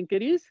 season, I think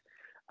it is,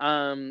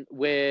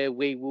 where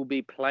we will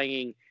be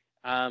playing,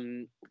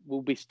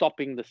 we'll be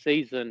stopping the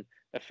season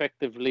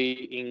effectively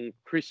in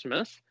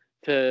Christmas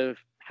to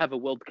have a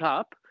World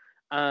Cup.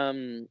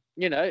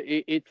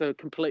 It's a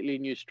completely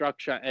new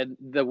structure, and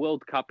the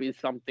World Cup is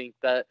something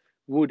that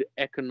would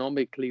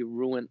economically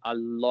ruin a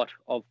lot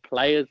of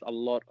players, a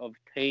lot of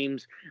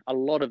teams, a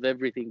lot of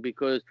everything,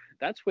 because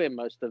that's where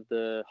most of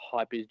the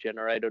hype is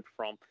generated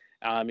from,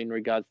 in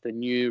regards to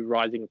new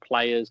rising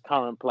players,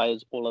 current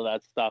players, all of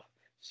that stuff.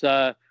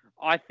 So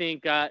I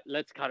think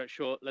let's cut it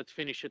short. Let's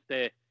finish it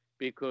there,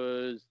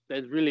 because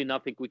there's really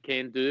nothing we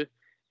can do.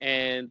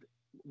 And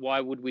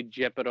why would we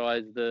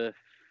jeopardize the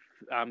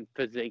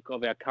physique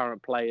of our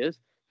current players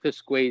to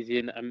squeeze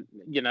in,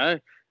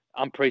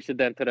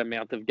 unprecedented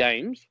amount of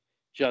games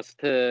just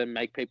to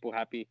make people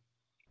happy?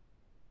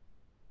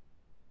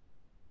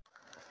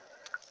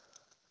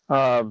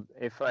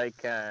 If I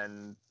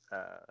can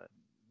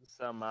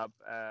sum up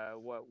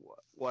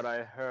what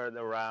I heard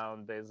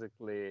around,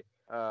 basically,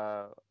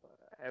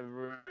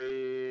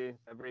 every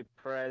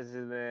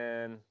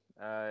president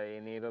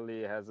in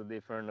Italy has a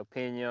different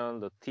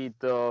opinion.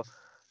 Lotito,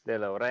 De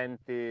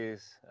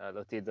Laurentiis,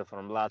 Lotito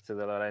from Lazio,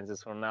 De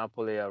Laurentiis from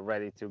Napoli are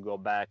ready to go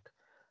back.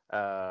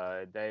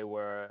 They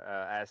were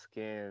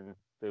asking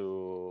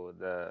to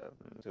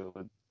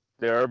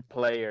their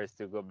players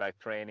to go back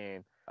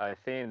training, I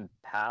think,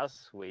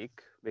 past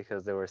week,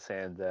 because they were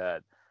saying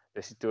that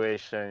the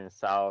situation in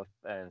South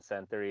and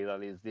Center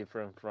Italy is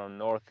different from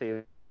North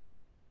Italy,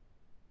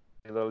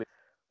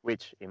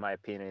 which, in my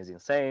opinion, is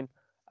insane.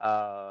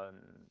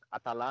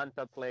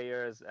 Atalanta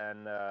players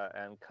and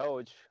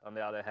coach, on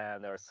the other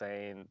hand, are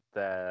saying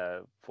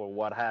that for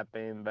what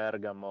happened in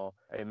Bergamo,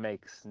 it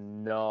makes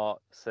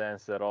no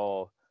sense at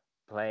all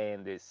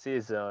playing this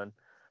season.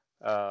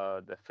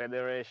 The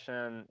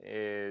federation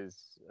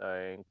is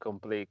in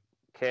complete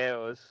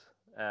chaos,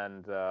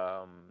 and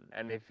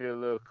if you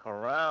look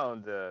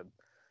around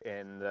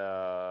in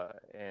the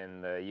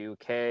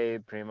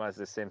UK, pretty much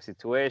the same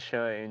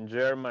situation. In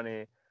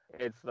Germany,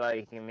 it's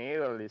like in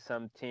Italy,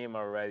 some teams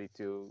are ready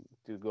to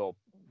go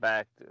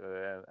back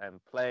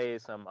and play.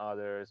 Some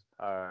others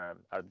are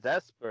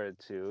desperate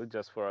to,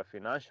 just for a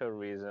financial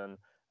reason.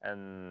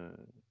 And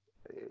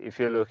if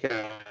you look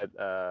at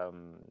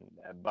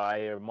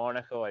Bayern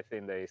Monaco, I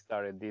think they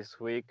started this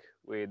week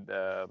with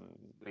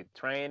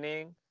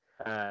training,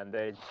 and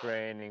they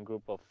train in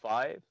group of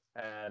 5.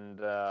 And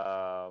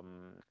I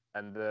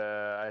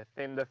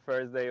think the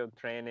first day of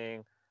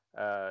training,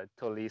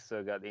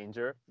 Tolisso got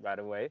injured right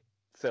away.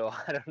 So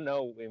I don't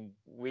know in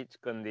which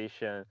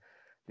condition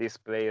these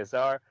players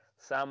are.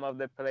 Some of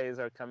the players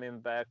are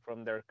coming back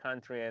from their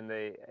country, and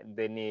they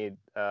need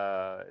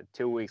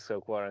 2 weeks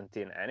of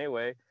quarantine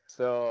anyway.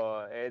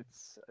 So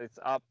it's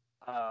up,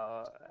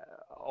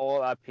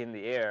 all up in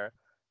the air.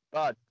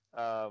 But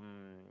I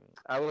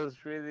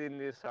was reading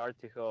this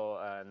article,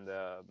 and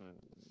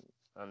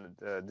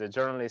the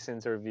journalist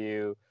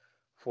interview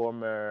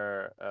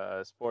former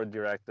sport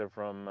director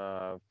from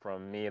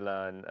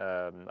Milan,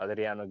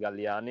 Adriano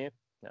Galliani.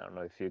 I don't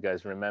know if you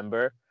guys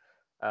remember,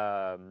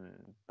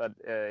 but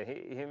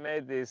he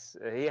made this.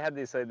 He had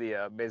this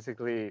idea,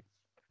 basically,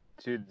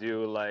 to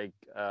do like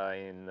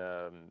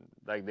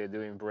like they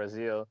do in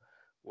Brazil,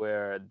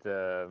 where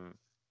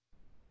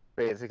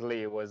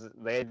basically the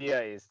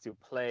idea is to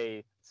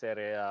play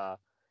Serie A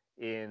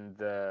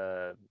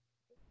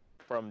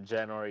from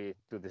January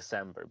to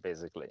December,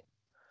 basically.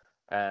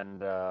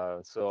 And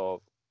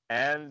so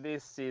end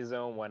this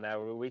season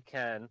whenever we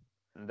can,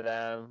 and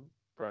then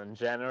from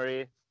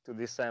January to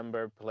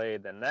December play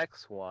the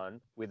next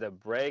one with a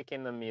break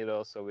in the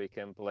middle so we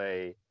can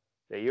play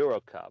the Euro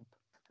Cup.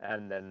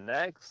 And the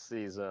next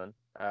season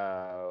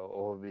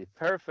will be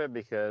perfect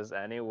because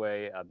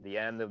anyway, at the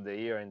end of the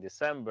year in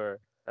December,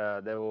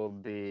 there will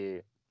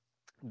be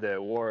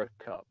the World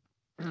Cup,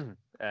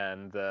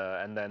 and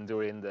then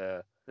during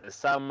the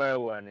summer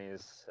when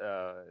it's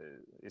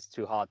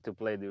too hot to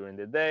play during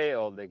the day,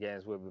 all the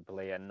games will be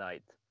played at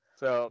night.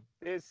 So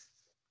this,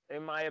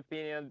 in my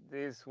opinion,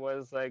 this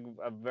was like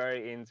a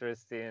very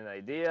interesting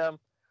idea,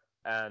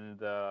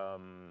 and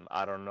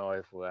I don't know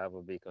if will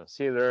ever be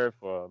considered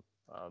for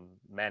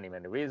many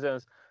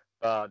reasons,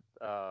 but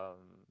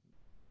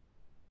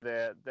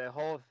the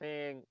whole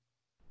thing,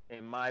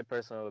 in my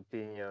personal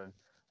opinion,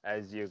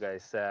 as you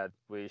guys said,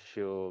 we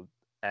should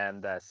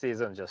end that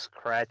season, just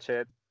scratch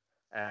it,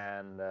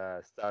 and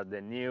start the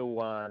new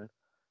one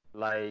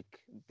like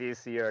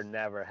this year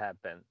never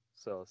happened.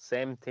 So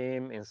same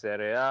team in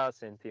Serie A,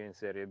 same team in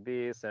Serie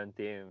B, same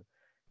team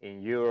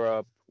in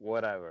Europe,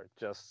 whatever.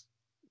 Just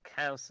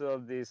cancel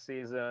this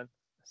season,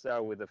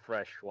 start with a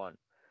fresh one.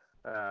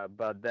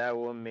 But that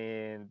will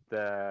mean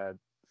that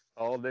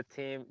all the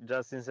team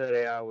just in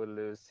Serie A will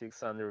lose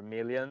 600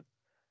 million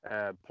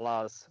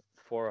plus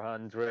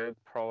 400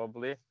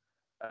 probably.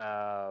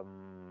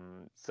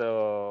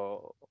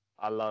 So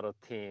a lot of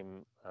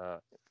team,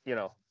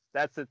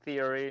 that's a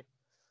theory.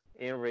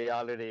 In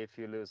reality, if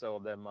you lose all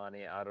that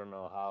money, I don't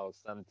know how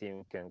some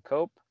team can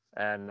cope,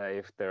 and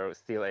if they're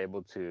still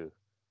able to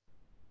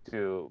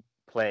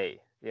play,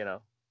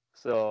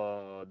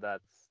 So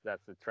that's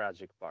the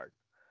tragic part.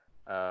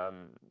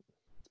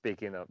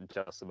 Speaking of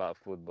just about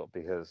football,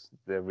 because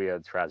the real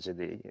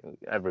tragedy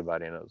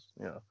everybody knows,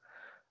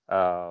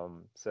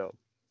 So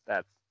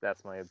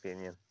that's my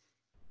opinion.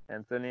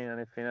 Anthony,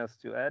 anything else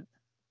to add?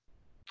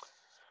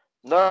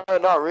 No,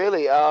 not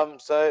really.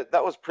 So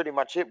that was pretty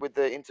much it with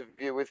the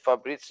interview with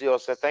Fabrizio.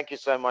 So thank you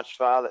so much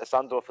for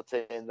Alessandro for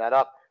teeing that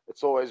up.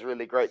 It's always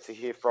really great to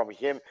hear from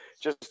him.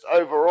 Just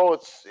overall,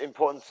 it's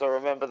important to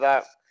remember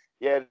that,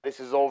 yeah, this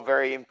is all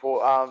very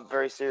important,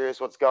 very serious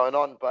what's going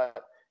on,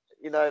 but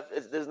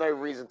there's no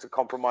reason to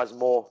compromise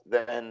more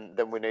than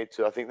we need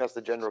to. I think that's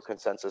the general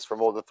consensus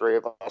from all the three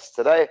of us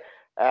today.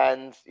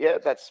 And yeah,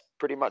 that's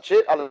pretty much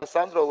it.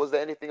 Alessandro, was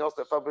there anything else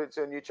that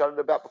Fabrizio and you chatted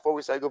about before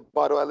we say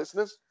goodbye to our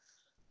listeners?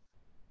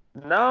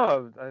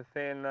 No, I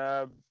think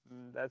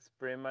that's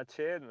pretty much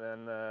it.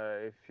 And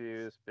if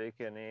you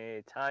speak any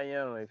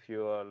Italian, if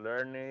you are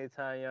learning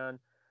Italian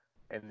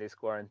in this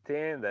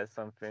quarantine, that's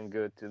something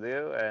good to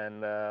do.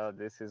 And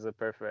this is a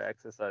perfect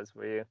exercise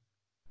for you.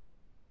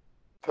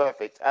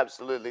 Perfect.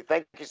 Absolutely.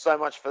 Thank you so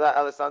much for that,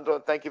 Alessandro.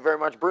 And thank you very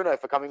much, Bruno,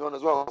 for coming on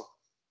as well.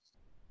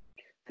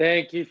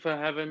 Thank you for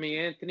having me,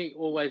 Anthony.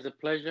 Always a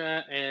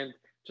pleasure. And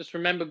just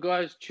remember,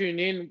 guys, tune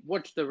in,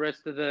 watch the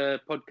rest of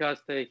the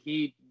podcast to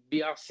hear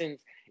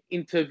Biasin's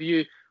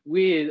interview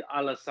with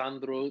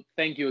Alessandro.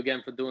 Thank you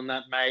again for doing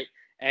that, mate.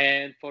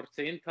 And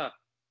Forza Inter.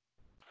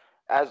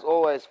 As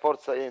always,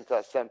 Forza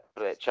Inter,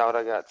 sempre. Ciao,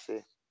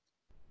 ragazzi.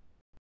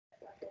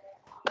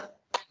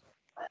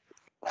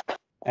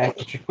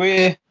 Eccoci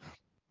qui.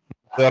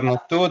 Buongiorno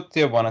a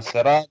tutti, buona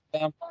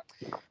serata.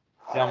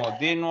 Siamo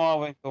di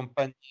nuovo in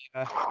compagnia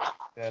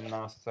del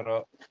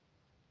nostro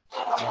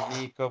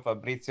amico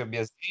Fabrizio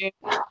Biasin.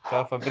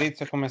 Ciao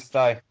Fabrizio, come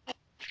stai?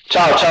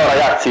 Ciao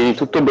ragazzi,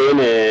 tutto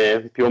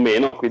bene più o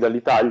meno qui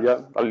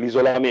dall'Italia,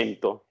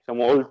 all'isolamento.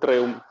 Siamo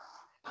oltre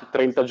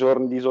 30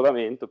 giorni di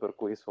isolamento, per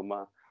cui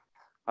insomma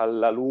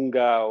alla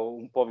lunga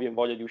un po' viene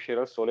voglia di uscire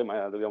al sole,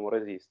 ma dobbiamo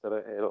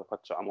resistere e lo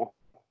facciamo.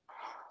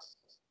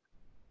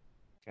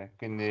 Ok,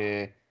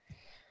 quindi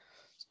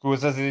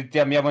scusa se ti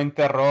abbiamo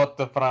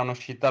interrotto fra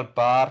un'uscita al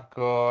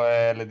parco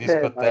e le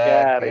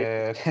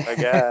discoteche.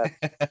 Magari.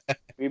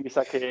 Qui mi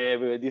sa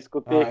che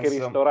discoteche,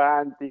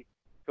 ristoranti,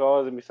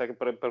 cose, mi sa che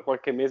per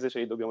qualche mese ce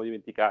li dobbiamo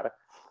dimenticare.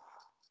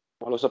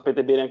 Ma lo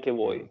sapete bene anche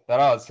voi.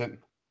 Però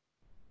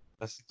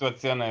la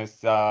situazione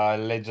sta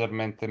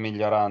leggermente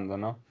migliorando,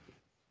 no?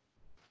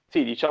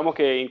 Sì, diciamo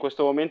che in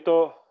questo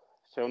momento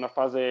c'è una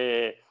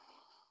fase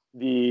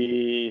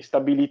di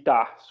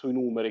stabilità sui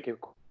numeri che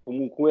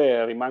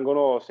comunque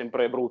rimangono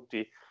sempre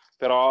brutti,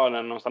 però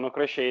non stanno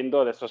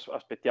crescendo. Adesso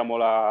aspettiamo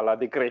la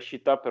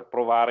decrescita per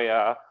provare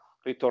a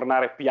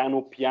ritornare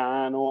piano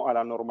piano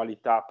alla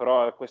normalità,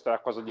 però questa è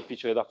la cosa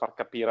difficile da far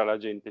capire alla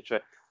gente,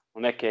 cioè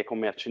non è che è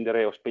come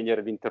accendere o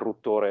spegnere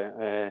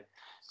l'interruttore.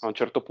 A un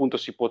certo punto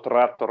si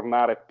potrà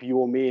tornare più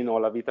o meno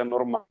alla vita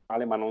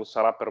normale, ma non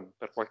sarà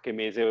per qualche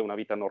mese una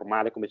vita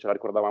normale come ce la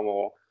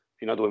ricordavamo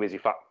fino a 2 mesi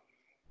fa.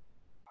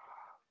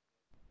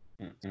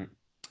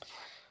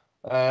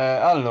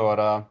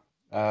 Allora,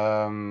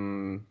 ho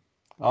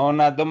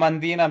una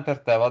domandina per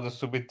te, vado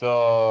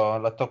subito,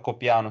 la tocco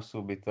piano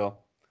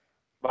subito.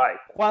 Vai.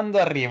 Quando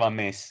arriva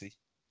Messi?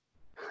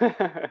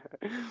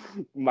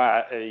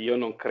 Ma io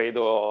non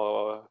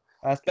credo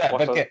Aspetta,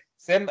 perché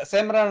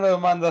sembra una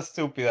domanda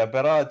stupida,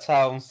 però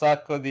c'ha un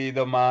sacco di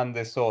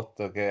domande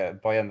sotto che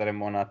poi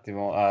andremo un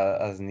attimo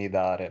a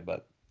snidare.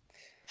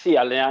 Sì,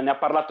 ne ha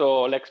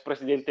parlato l'ex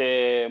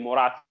presidente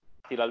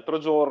Moratti l'altro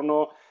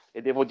giorno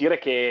e devo dire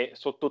che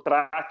sotto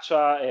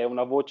traccia è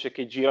una voce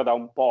che gira da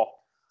un po',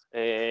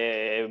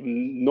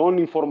 non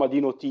in forma di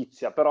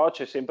notizia, però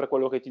c'è sempre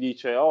quello che ti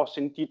dice: ho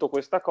sentito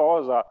questa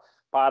cosa,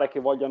 pare che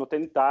vogliano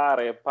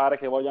tentare, pare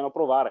che vogliano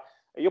provare.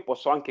 E io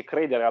posso anche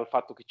credere al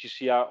fatto che ci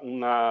sia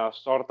una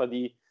sorta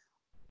di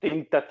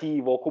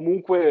tentativo,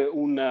 comunque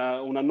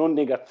una non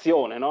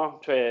negazione, no?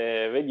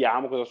 Cioè,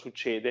 vediamo cosa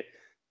succede.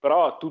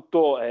 Però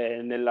tutto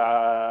è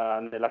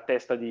nella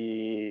testa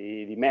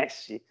di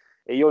Messi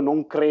e io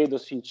non credo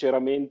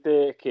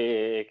sinceramente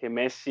che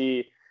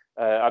Messi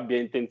abbia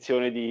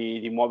intenzione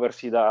di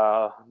muoversi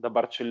da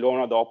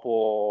Barcellona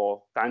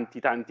dopo tanti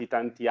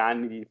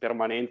anni di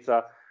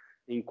permanenza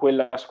in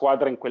quella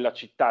squadra, in quella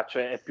città.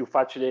 Cioè è più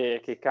facile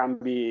che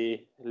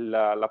cambi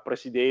la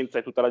presidenza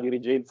e tutta la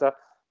dirigenza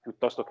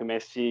piuttosto che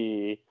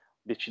Messi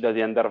decida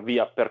di andare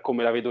via. Per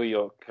come la vedo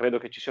io, credo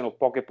che ci siano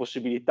poche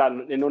possibilità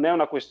e non è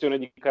una questione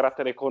di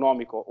carattere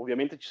economico.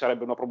 Ovviamente ci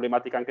sarebbe una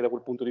problematica anche da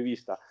quel punto di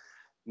vista,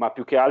 ma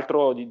più che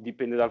altro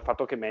dipende dal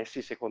fatto che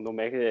Messi, secondo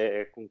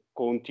me,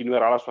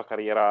 continuerà la sua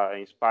carriera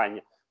in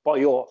Spagna.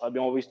 Poi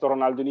abbiamo visto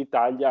Ronaldo in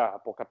Italia,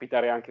 può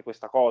capitare anche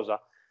questa cosa,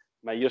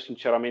 ma io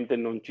sinceramente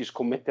non ci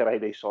scommetterei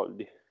dei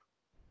soldi.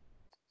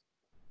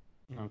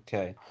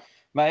 Ok,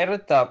 ma in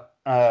realtà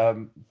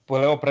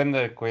volevo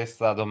prendere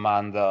questa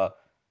domanda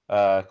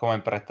come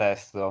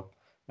pretesto,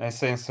 nel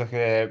senso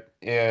che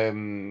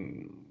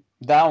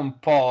dà un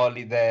po'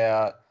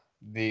 l'idea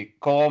di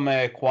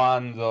come e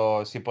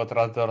quando si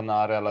potrà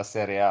tornare alla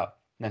Serie A,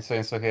 nel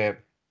senso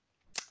che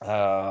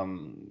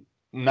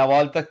una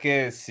volta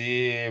che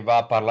si va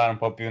a parlare un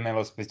po' più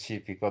nello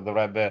specifico,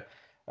 dovrebbe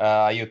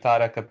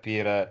aiutare a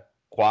capire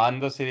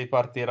quando si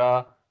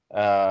ripartirà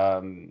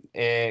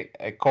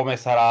e come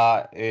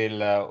sarà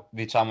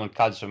diciamo, il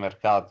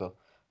calciomercato.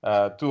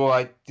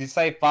 Ti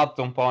sei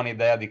fatto un po'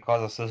 un'idea di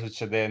cosa sta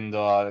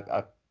succedendo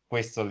a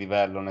questo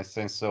livello, nel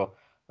senso,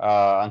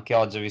 anche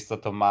oggi ho visto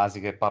Tommasi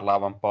che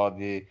parlava un po'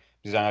 di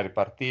bisogna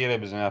ripartire,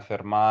 bisogna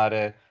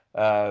fermare.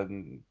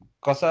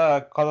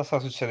 Cosa sta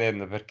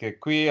succedendo? Perché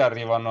qui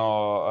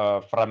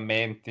arrivano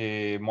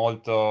frammenti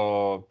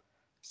molto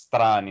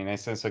strani, nel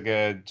senso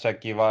che c'è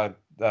chi va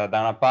da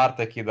una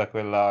parte e chi da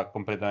quella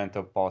completamente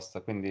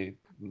opposta, quindi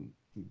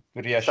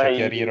riesci a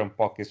chiarire Sai, un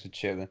po' che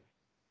succede.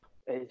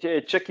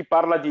 c'è chi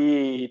parla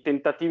di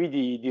tentativi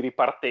di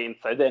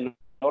ripartenza ed è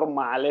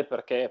normale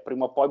perché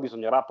prima o poi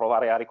bisognerà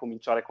provare a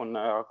ricominciare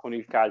con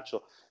il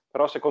calcio.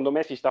 Però secondo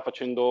me si sta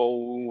facendo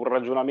un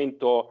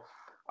ragionamento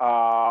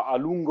a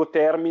lungo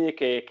termine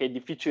che è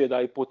difficile da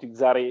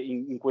ipotizzare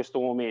in questo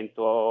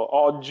momento.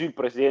 Oggi il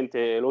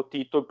presidente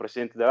Lotito, il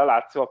presidente della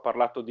Lazio, ha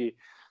parlato di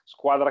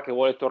squadra che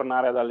vuole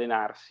tornare ad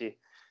allenarsi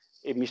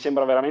e mi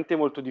sembra veramente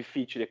molto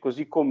difficile,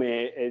 così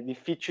come è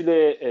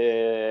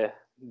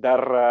difficile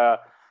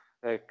dar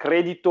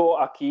credito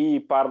a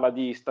chi parla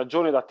di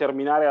stagione da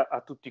terminare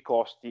a tutti i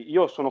costi.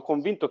 Io sono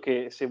convinto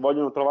che se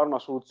vogliono trovare una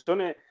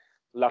soluzione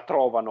la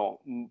trovano,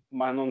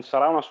 ma non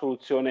sarà una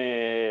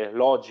soluzione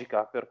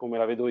logica per come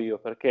la vedo io,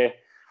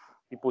 perché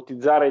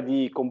ipotizzare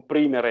di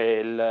comprimere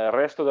il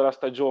resto della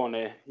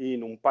stagione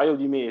in un paio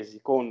di mesi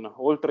con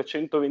oltre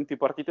 120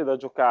 partite da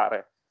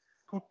giocare,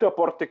 tutte a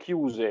porte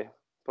chiuse,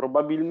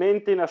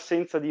 probabilmente in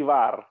assenza di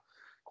VAR,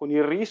 con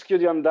il rischio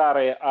di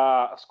andare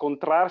a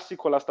scontrarsi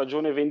con la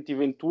stagione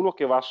 2021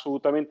 che va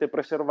assolutamente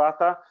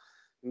preservata,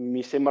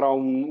 mi sembra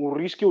un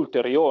rischio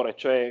ulteriore.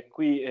 Cioè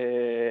qui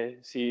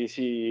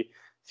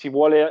si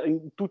vuole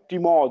in tutti i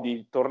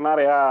modi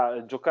tornare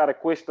a giocare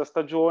questa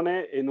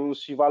stagione e non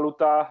si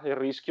valuta il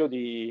rischio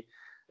di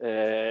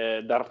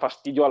dar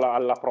fastidio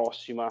alla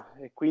prossima.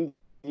 E quindi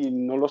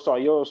non lo so,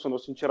 io sono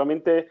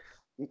sinceramente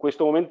in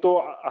questo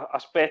momento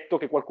aspetto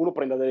che qualcuno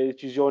prenda delle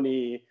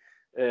decisioni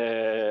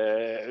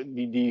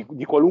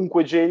di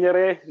qualunque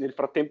genere. Nel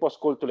frattempo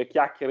ascolto le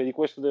chiacchiere di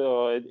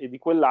questo e di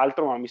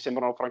quell'altro, ma mi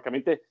sembrano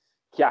francamente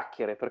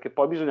chiacchiere, perché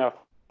poi bisogna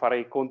fare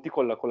i conti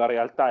con la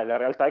realtà, e la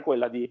realtà è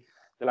quella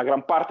della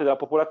gran parte della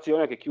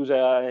popolazione che è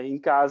chiusa in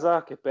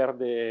casa, che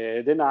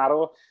perde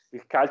denaro.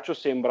 Il calcio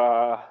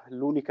sembra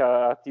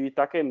l'unica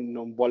attività che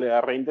non vuole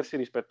arrendersi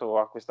rispetto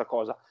a questa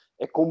cosa.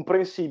 È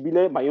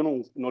comprensibile, ma io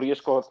non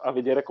riesco a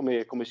vedere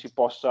come si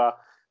possa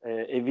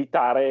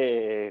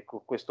evitare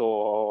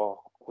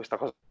questa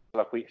cosa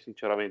qui,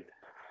 sinceramente.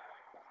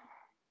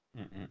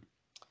 Mm-mm.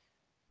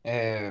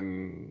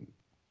 Ehm,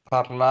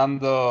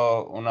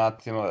 Parlando un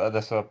attimo,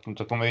 adesso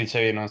appunto come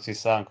dicevi non si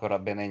sa ancora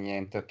bene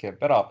niente, ok,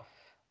 però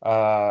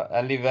a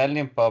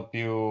livelli un po'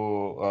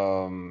 più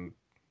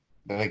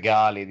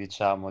legali,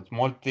 diciamo,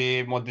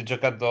 molti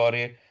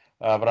giocatori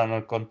avranno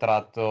il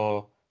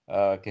contratto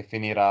che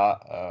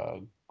finirà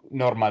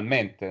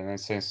normalmente, nel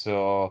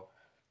senso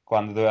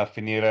quando doveva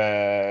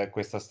finire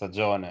questa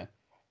stagione.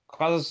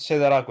 Cosa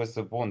succederà a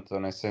questo punto?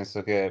 Nel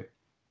senso che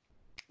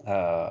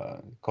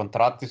i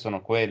contratti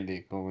sono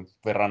quelli,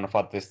 verranno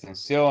fatte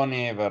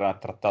estensioni, verrà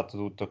trattato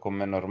tutto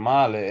come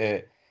normale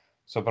e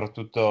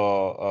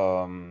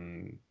soprattutto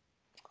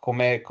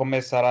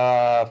come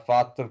sarà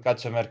fatto il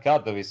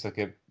calciomercato, visto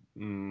che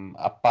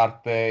a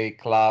parte i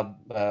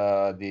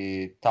club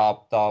di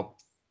top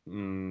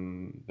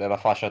della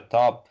fascia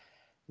top,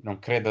 non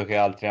credo che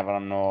altri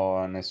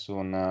avranno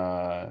nessun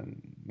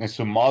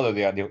modo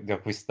di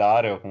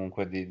acquistare o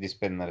comunque di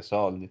spendere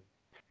soldi.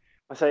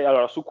 Ma sai,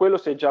 allora, su quello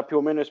si è già più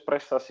o meno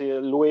espressa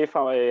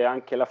l'UEFA e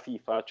anche la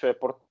FIFA, cioè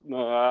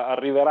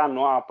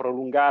arriveranno a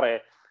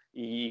prolungare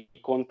i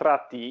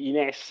contratti in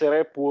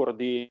essere pur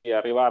di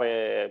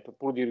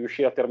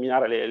riuscire a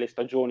terminare le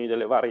stagioni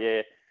delle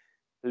varie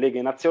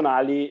leghe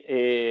nazionali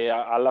e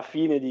alla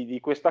fine di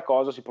questa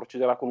cosa si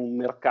procederà con un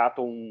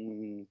mercato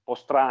un po'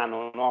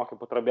 strano, no? Che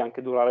potrebbe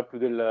anche durare più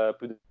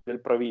del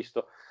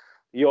previsto.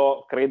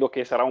 Io credo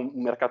che sarà un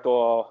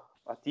mercato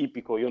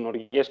atipico, io non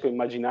riesco a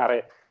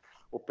immaginare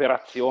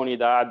operazioni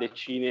da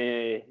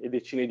decine e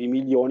decine di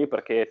milioni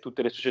perché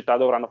tutte le società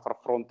dovranno far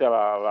fronte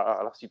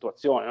alla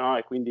situazione, no?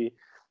 E quindi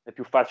è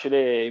più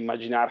facile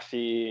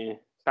immaginarsi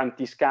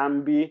tanti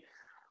scambi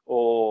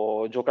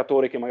o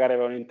giocatori che magari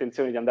avevano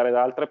intenzione di andare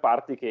da altre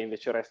parti che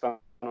invece restano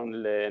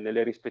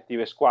nelle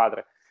rispettive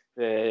squadre.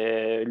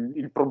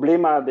 Il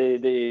problema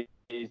ci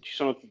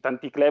sono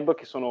tanti club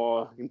che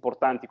sono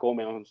importanti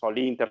come non so,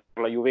 l'Inter,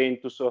 la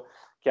Juventus,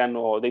 che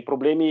hanno dei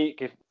problemi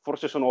che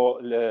forse sono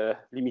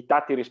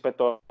limitati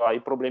rispetto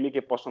ai problemi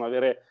che possono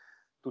avere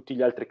tutti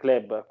gli altri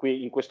club.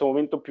 Qui in questo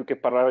momento più che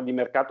parlare di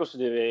mercato si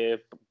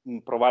deve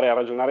provare a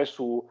ragionare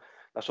sulla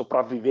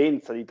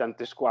sopravvivenza di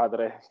tante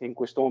squadre che in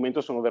questo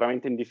momento sono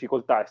veramente in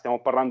difficoltà.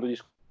 Stiamo parlando di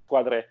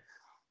squadre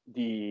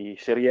di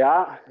Serie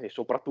A e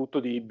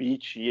soprattutto di B,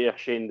 C e a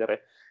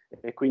scendere.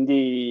 E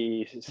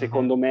quindi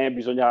secondo me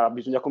bisogna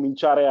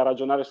cominciare a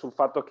ragionare sul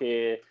fatto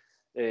che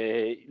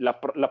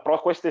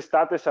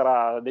quest'estate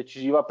sarà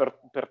decisiva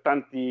per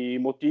tanti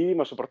motivi,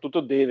 ma soprattutto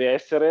deve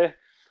essere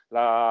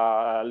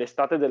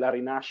l'estate della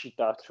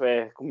rinascita,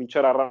 cioè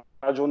cominciare a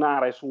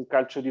ragionare su un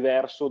calcio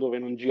diverso dove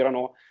non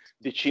girano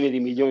decine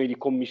di milioni di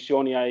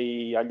commissioni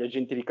agli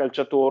agenti di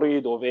calciatori,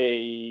 dove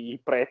i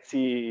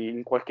prezzi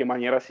in qualche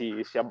maniera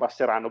si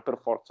abbasseranno per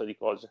forza di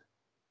cose.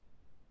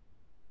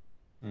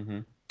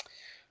 Mm-hmm.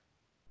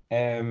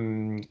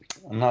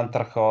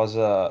 Un'altra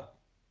cosa,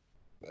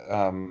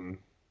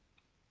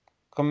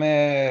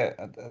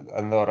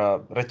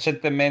 allora,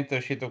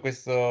 recentemente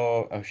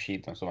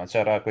insomma,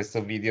 c'era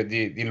questo video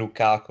di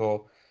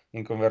Lukaku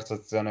in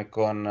conversazione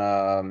con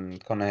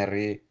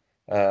Henry,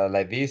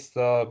 l'hai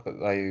visto?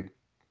 Hai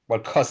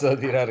qualcosa da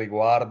dire al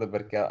riguardo?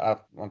 Perché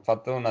ha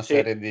fatto una Sì.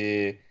 serie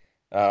di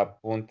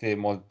punti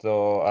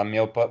molto, dal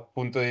mio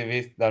punto di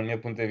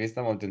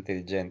vista, molto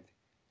intelligenti.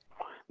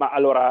 Ma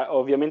allora,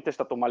 ovviamente è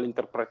stato mal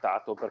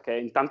interpretato perché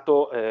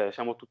intanto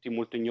siamo tutti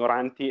molto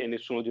ignoranti e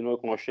nessuno di noi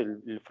conosce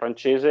il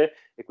francese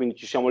e quindi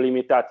ci siamo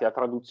limitati a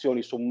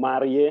traduzioni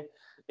sommarie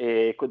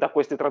e da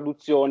queste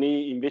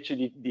traduzioni invece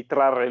di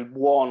trarre il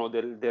buono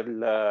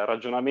del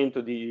ragionamento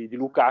di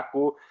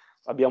Lukaku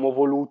abbiamo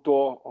voluto,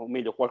 o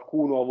meglio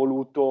qualcuno ha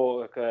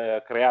voluto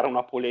creare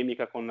una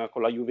polemica con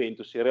la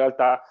Juventus. In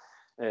realtà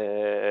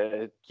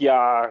chi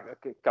ha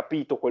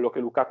capito quello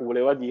che Lukaku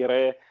voleva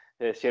dire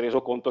si è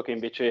reso conto che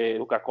invece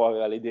Lukaku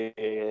aveva le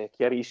idee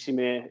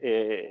chiarissime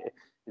ed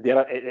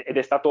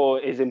è stato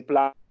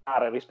esemplare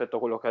rispetto a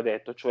quello che ha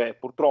detto, cioè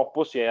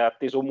purtroppo si è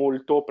atteso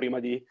molto prima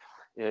di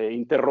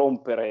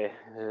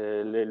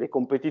interrompere le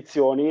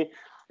competizioni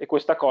e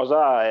questa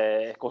cosa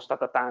è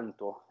costata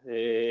tanto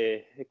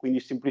e quindi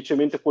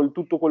semplicemente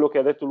tutto quello che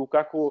ha detto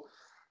Lukaku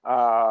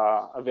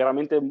ha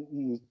veramente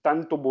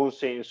tanto buon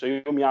senso.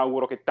 Io mi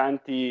auguro che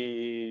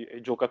tanti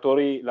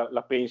giocatori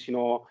la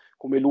pensino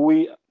come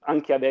lui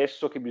anche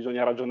adesso che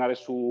bisogna ragionare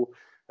su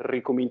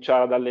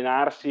ricominciare ad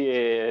allenarsi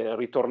e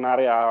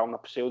ritornare a una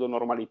pseudo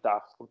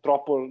normalità.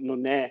 Purtroppo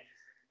non è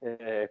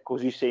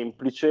così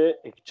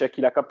semplice e c'è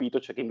chi l'ha capito,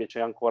 c'è chi invece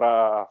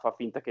ancora fa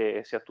finta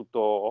che sia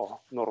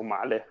tutto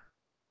normale.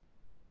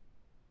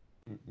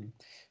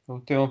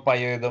 Ultimo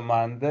paio di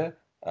domande.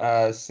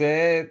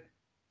 Se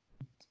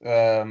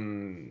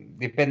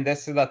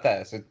dipendesse da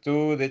te, se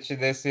tu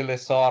decidessi le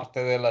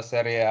sorte della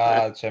Serie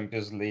A,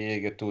 Champions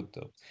League e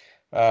tutto,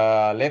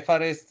 le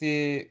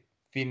faresti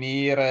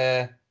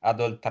finire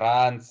ad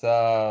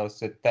oltranza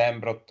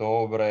settembre,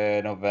 ottobre,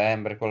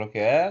 novembre, quello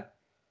che è?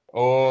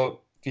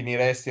 O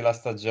finiresti la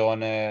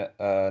stagione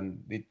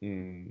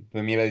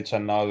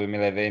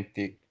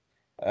 2019-2020,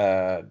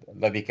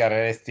 la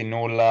dichiareresti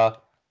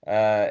nulla?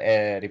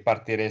 E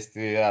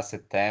ripartiresti a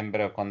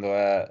settembre o quando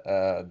è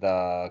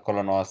con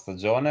la nuova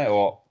stagione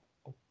o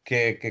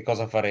che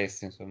cosa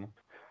faresti, insomma?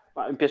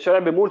 Ma mi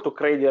piacerebbe molto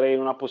credere in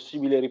una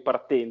possibile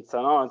ripartenza,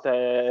 no?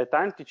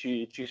 Tanti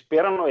ci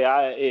sperano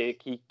e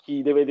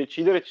chi deve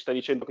decidere ci sta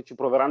dicendo che ci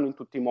proveranno in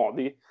tutti i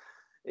modi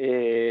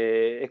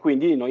e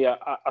quindi noi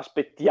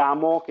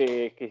aspettiamo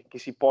che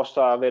si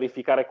possa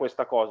verificare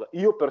questa cosa.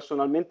 Io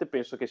personalmente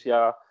penso che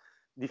sia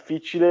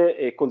difficile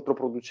e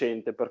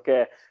controproducente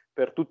perché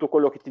per tutto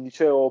quello che ti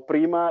dicevo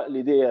prima,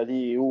 l'idea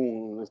di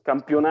un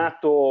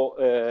campionato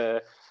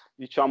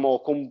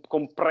diciamo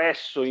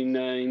compresso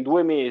in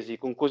 2 mesi,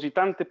 con così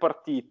tante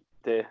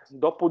partite,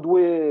 dopo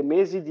 2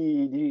 mesi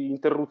di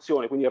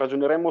interruzione, quindi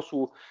ragioneremo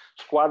su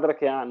squadre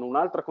che hanno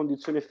un'altra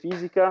condizione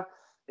fisica,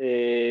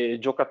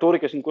 giocatori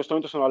che in questo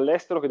momento sono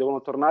all'estero, che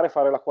devono tornare a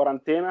fare la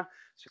quarantena.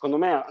 Secondo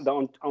me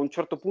a un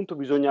certo punto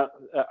bisogna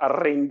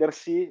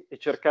arrendersi e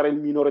cercare il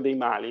minore dei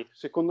mali.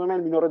 Secondo me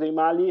il minore dei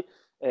mali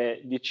è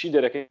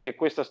decidere che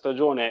questa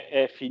stagione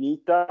è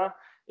finita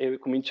e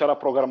cominciare a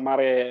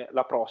programmare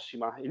la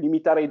prossima e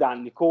limitare i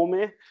danni.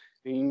 Come?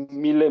 In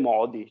 1000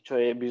 modi,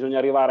 cioè bisogna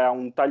arrivare a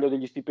un taglio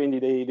degli stipendi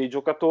dei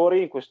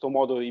giocatori. In questo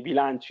modo i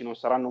bilanci non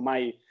saranno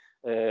mai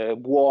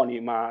buoni,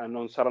 ma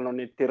non saranno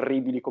né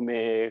terribili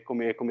come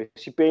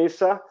si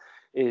pensa,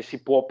 e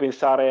si può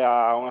pensare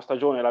a una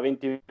stagione, la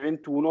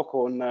 2021,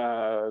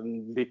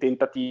 con dei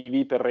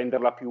tentativi per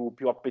renderla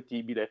più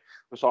appetibile,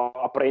 non so,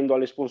 aprendo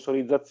alle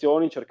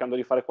sponsorizzazioni, cercando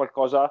di fare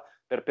qualcosa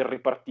per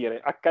ripartire.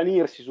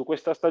 Accanirsi su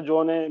questa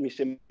stagione mi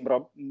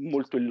sembra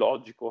molto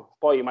illogico.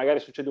 Poi magari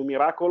succede un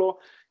miracolo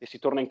e si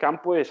torna in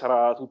campo e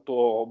sarà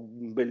tutto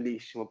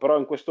bellissimo, però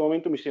in questo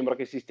momento mi sembra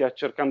che si stia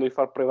cercando di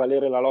far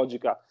prevalere la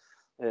logica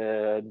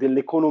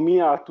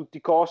dell'economia a tutti i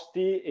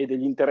costi e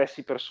degli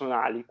interessi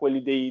personali,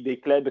 quelli dei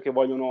club che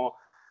vogliono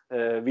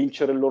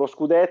vincere il loro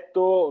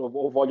scudetto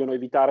o vogliono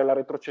evitare la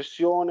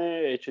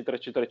retrocessione, eccetera,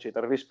 eccetera,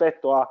 eccetera.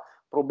 Rispetto a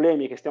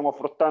problemi che stiamo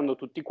affrontando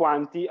tutti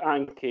quanti,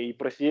 anche i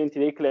presidenti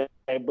dei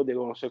club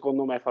devono,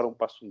 secondo me, fare un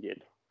passo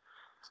indietro.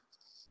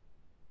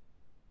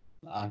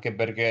 Anche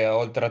perché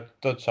oltre a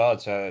tutto ciò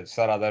ci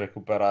sarà da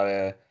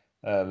recuperare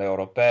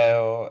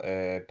l'europeo,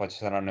 e poi ci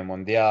saranno i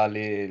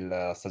mondiali,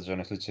 la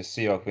stagione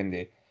successiva,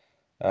 quindi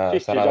Sì,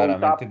 sarà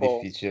veramente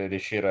difficile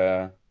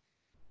riuscire,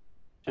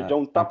 c'è già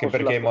un anche tappo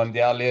perché i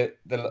mondiali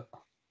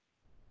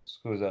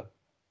Scusa,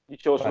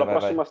 dicevo, sulla vai.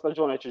 prossima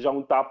stagione c'è già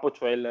un tappo,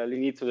 cioè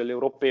l'inizio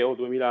dell'Europeo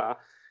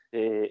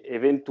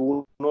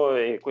 2021,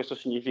 e questo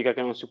significa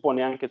che non si può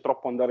neanche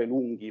troppo andare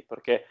lunghi,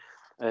 perché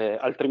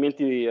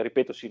altrimenti,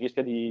 ripeto, si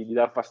rischia di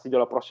dar fastidio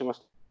alla prossima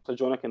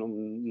stagione, che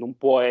non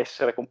può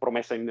essere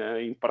compromessa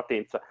in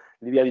partenza.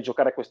 L'idea di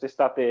giocare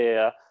quest'estate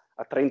a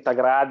 30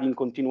 gradi in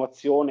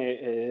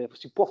continuazione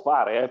si può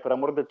fare, per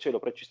amor del cielo,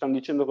 perché ci stanno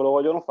dicendo che lo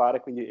vogliono fare,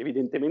 quindi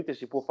evidentemente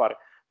si può fare,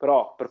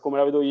 però per come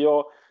la vedo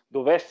io,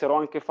 dovessero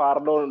anche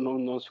farlo,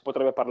 non si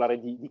potrebbe parlare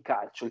di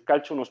calcio. Il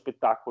calcio è uno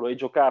spettacolo, e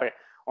giocare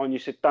ogni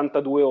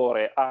 72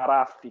 ore a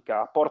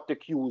raffica, a porte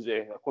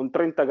chiuse, con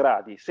 30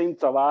 gradi,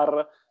 senza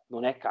VAR,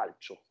 non è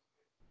calcio.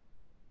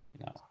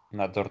 No,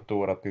 una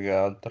tortura più che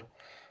altro.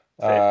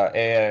 Sì.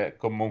 E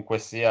comunque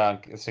sia,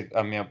 anche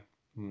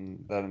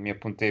dal mio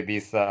punto di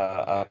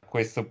vista, a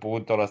questo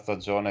punto la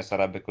stagione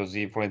sarebbe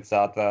così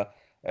influenzata,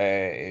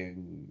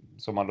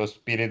 insomma, lo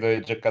spirito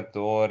dei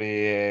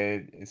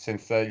giocatori,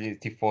 senza gli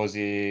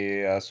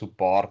tifosi a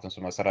supporto,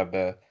 insomma,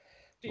 sarebbe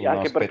Sì, uno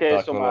anche perché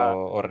spettacolo insomma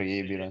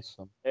orribile,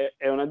 insomma.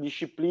 è una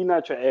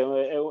disciplina, cioè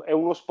è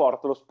uno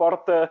sport. Lo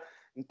sport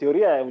in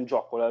teoria è un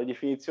gioco, la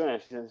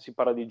definizione si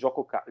parla di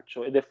gioco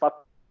calcio, ed è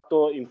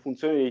fatto in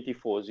funzione dei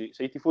tifosi.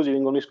 Se i tifosi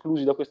vengono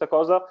esclusi da questa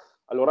cosa,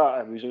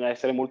 allora bisogna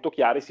essere molto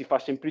chiari, si fa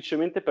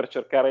semplicemente per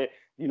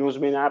cercare di non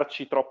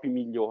smenarci troppi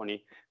milioni,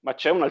 ma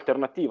c'è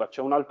un'alternativa, c'è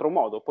un altro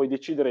modo: puoi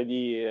decidere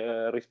di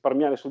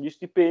risparmiare sugli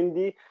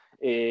stipendi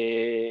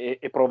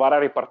e provare a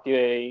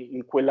ripartire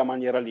in quella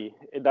maniera lì.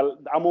 E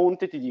a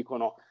monte ti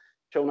dicono: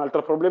 c'è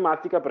un'altra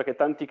problematica, perché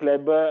tanti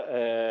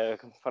club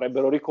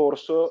farebbero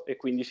ricorso e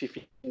quindi si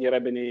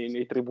finirebbe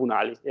nei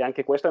tribunali, e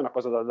anche questa è una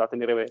cosa da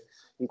tenere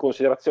in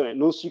considerazione.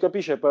 Non si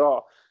capisce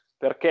però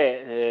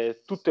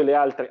perché tutte le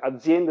altre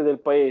aziende del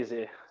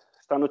paese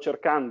stanno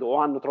cercando o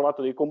hanno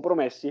trovato dei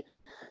compromessi,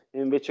 e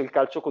invece il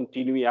calcio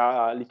continui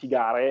a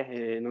litigare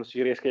e non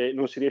si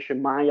riesce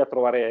mai a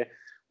trovare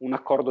un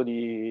accordo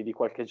di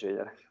qualche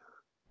genere.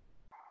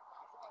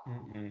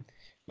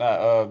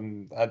 Ma,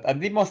 a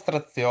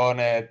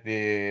dimostrazione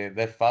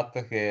del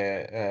fatto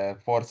che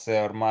forse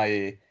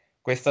ormai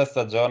questa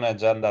stagione è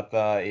già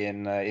andata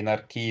in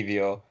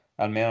archivio,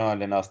 almeno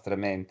nelle nostre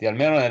menti,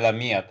 almeno nella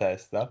mia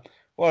testa,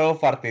 volevo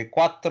farti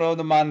 4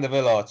 domande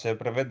veloci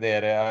per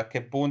vedere a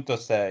che punto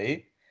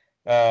sei,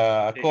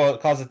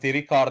 cosa ti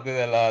ricordi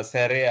della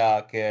Serie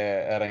A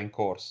che era in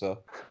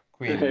corso.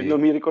 Non Quindi,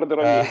 mi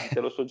ricorderò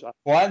niente, lo so già.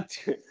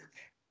 quanti...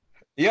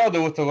 Io ho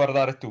dovuto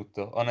guardare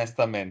tutto,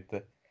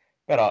 onestamente.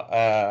 Però,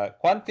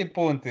 quanti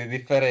punti di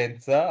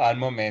differenza al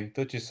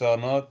momento ci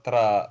sono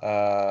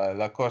tra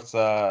la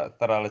corsa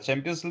tra la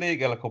Champions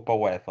League e la Coppa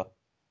UEFA?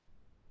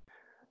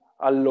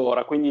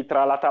 Allora, quindi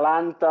tra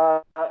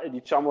l'Atalanta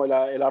diciamo,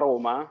 e la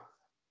Roma,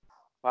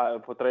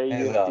 potrei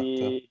Esatto.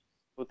 dirti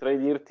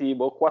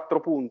 4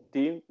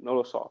 punti, non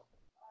lo so,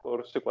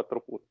 forse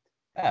 4 punti.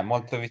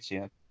 Molto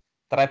vicino.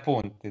 3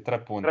 punti, 3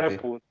 3 punti.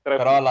 punti, 3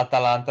 Però punti.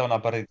 l'Atalanta ha una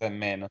partita in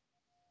meno.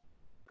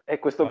 E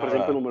questo per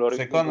esempio Allora, non me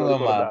seconda lo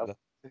ricordavo. domanda.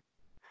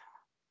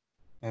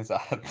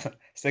 Esatto.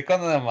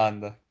 Seconda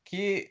domanda.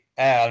 Chi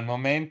è al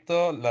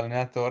momento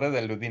l'allenatore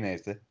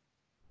dell'Udinese?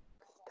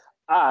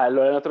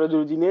 l'allenatore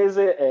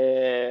dell'Udinese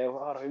è...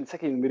 sai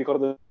che non mi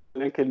ricordo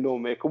neanche il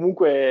nome,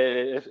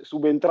 comunque è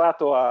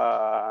subentrato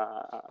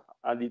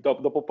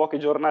dopo poche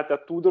giornate a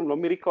Tudor, non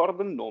mi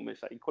ricordo il nome,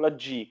 sai, con la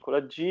G,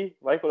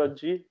 vai con la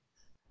G.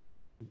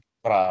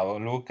 Bravo,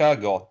 Luca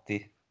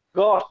Gotti.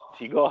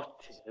 Gotti,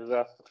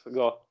 esatto,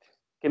 Gotti,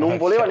 che non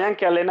voleva Ok,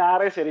 neanche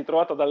allenare, si è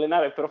ritrovato ad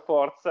allenare per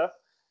forza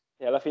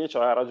e alla fine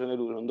c'aveva ragione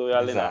lui, non doveva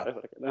allenare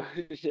esatto.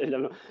 perché gli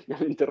hanno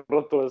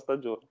interrotto la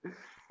stagione.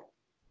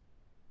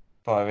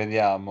 Poi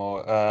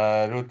vediamo,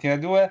 le ultime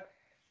due.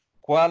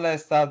 Qual è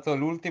stato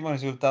l'ultimo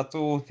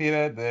risultato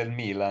utile del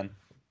Milan?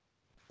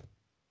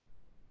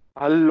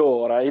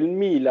 Allora, il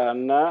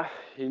Milan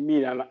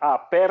ha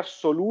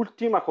perso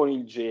l'ultima con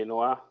il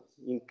Genoa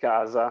in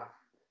casa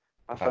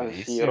a San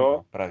Bravissimo,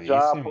 Siro,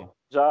 bravissimo.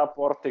 già a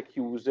porte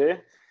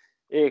chiuse,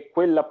 e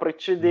quella Mhm.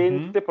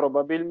 precedente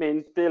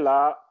probabilmente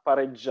l'ha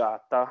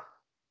pareggiata,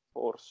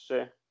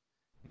 forse,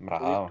 con il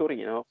Bravo.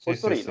 Torino. Sì, Col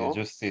sì, sì, Torino?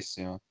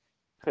 giustissimo.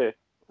 Sì.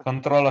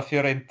 Contro la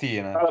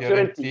Fiorentina. Con la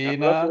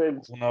Fiorentina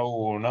Fiorentina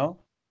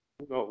 1-1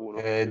 1-1,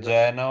 e esatto.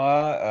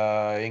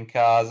 Genoa in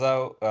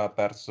casa ha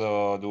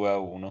perso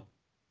 2-1.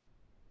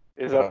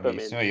 Bravissimo,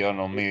 Esattamente. io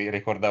non mi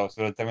ricordavo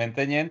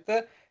assolutamente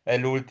niente. E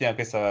l'ultima,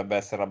 questa dovrebbe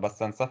essere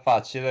abbastanza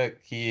facile.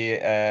 Chi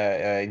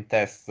è in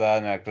testa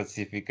nella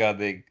classifica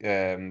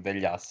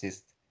degli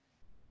assist?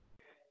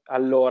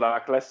 Allora,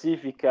 la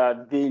classifica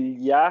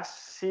degli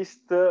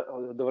assist,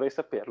 dovrei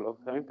saperlo,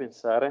 fammi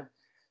pensare.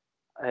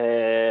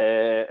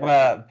 Eh,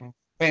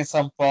 Pensa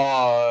un po',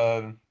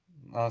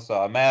 non lo so,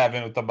 a me è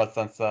venuto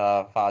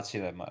abbastanza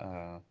facile,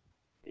 ma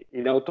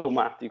in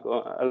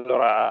automatico.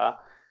 Allora,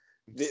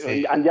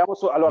 sì, andiamo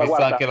su. Allora, visto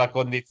guarda, anche la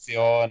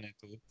condizione,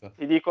 tutto.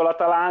 ti dico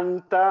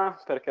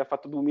l'Atalanta perché ha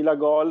fatto 2000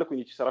 gol,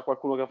 quindi ci sarà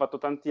qualcuno che ha fatto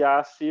tanti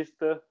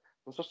assist.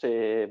 Non so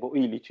se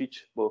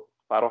Ilicic,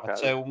 sparo a Ma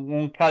c'è caso.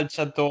 un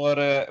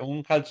calciatore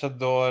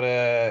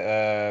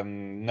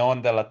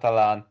non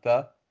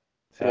dell'Atalanta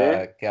Sì?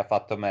 che ha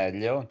fatto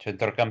meglio, un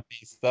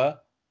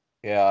centrocampista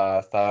che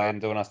sta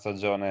avendo una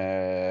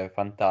stagione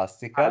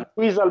fantastica.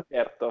 Luis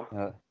Alberto.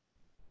 Eh,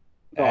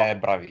 No, è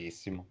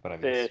bravissimo, sì,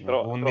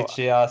 bravissimo.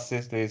 11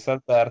 assist di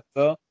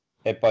Salberto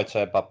e poi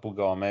c'è Papu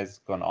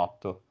Gomez con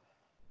 8.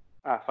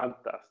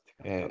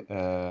 fantastico, E,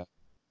 fantastico.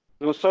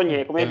 Non so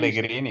niente, come hai visto?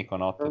 Pellegrini con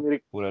Non 8 mi,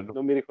 ric- pure lui.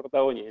 non mi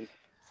ricordavo niente.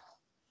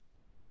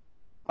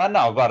 Ma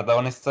no, guarda,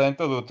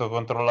 onestamente ho dovuto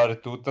controllare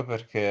tutto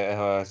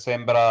perché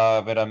sembra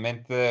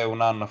veramente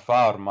un anno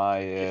fa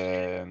ormai Sì,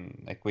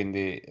 sì. e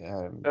quindi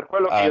Per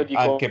quello che io dico,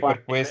 anche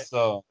per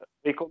questo,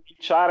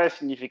 ricominciare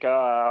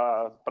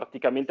significa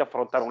praticamente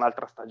affrontare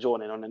un'altra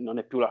stagione, non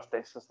è più la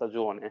stessa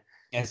stagione,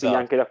 e quindi esatto,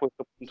 anche da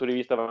questo punto di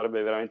vista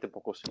avrebbe veramente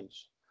poco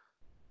senso.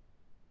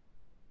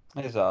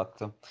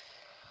 esatto.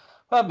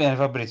 Va bene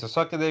Fabrizio,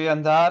 so che devi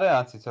andare,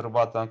 anzi ti ho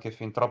rubato anche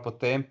fin troppo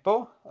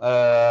tempo.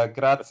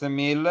 Grazie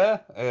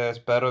mille,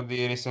 spero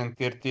di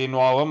risentirti di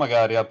nuovo,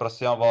 magari la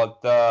prossima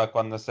volta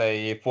quando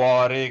sei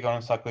fuori con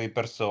un sacco di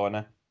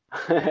persone.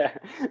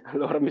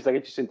 Allora mi sa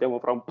che ci sentiamo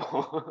fra un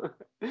po',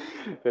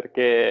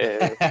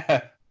 perché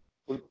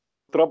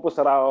purtroppo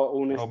sarà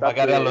O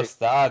magari allo un'estate.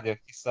 stadio,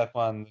 chissà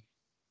quando.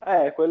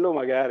 Quello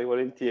magari,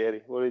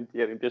 volentieri,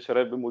 volentieri, mi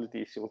piacerebbe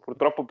moltissimo.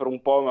 Purtroppo per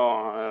un po'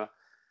 no,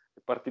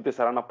 le partite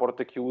saranno a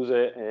porte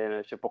chiuse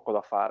e c'è poco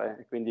da fare.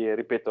 E quindi,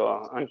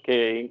 ripeto,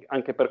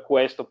 anche per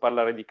questo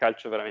parlare di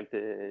calcio è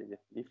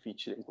veramente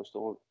difficile in questo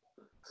momento.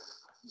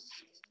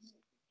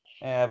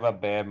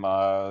 Vabbè,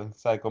 ma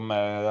sai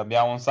com'è?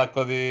 Abbiamo un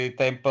sacco di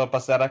tempo da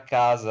passare a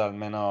casa,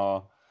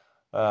 almeno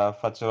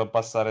faccelo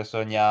passare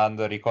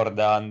sognando,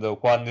 ricordando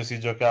quando si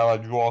giocava al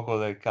gioco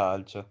del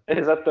calcio.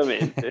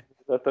 Esattamente,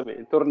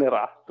 esattamente.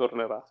 Tornerà.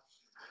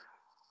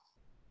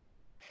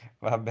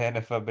 Va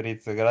bene,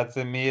 Fabrizio,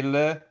 grazie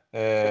mille,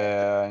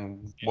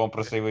 buon Sempre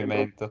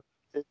proseguimento.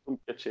 sempre un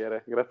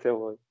piacere, grazie a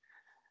voi.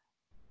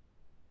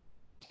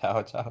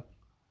 Ciao, ciao.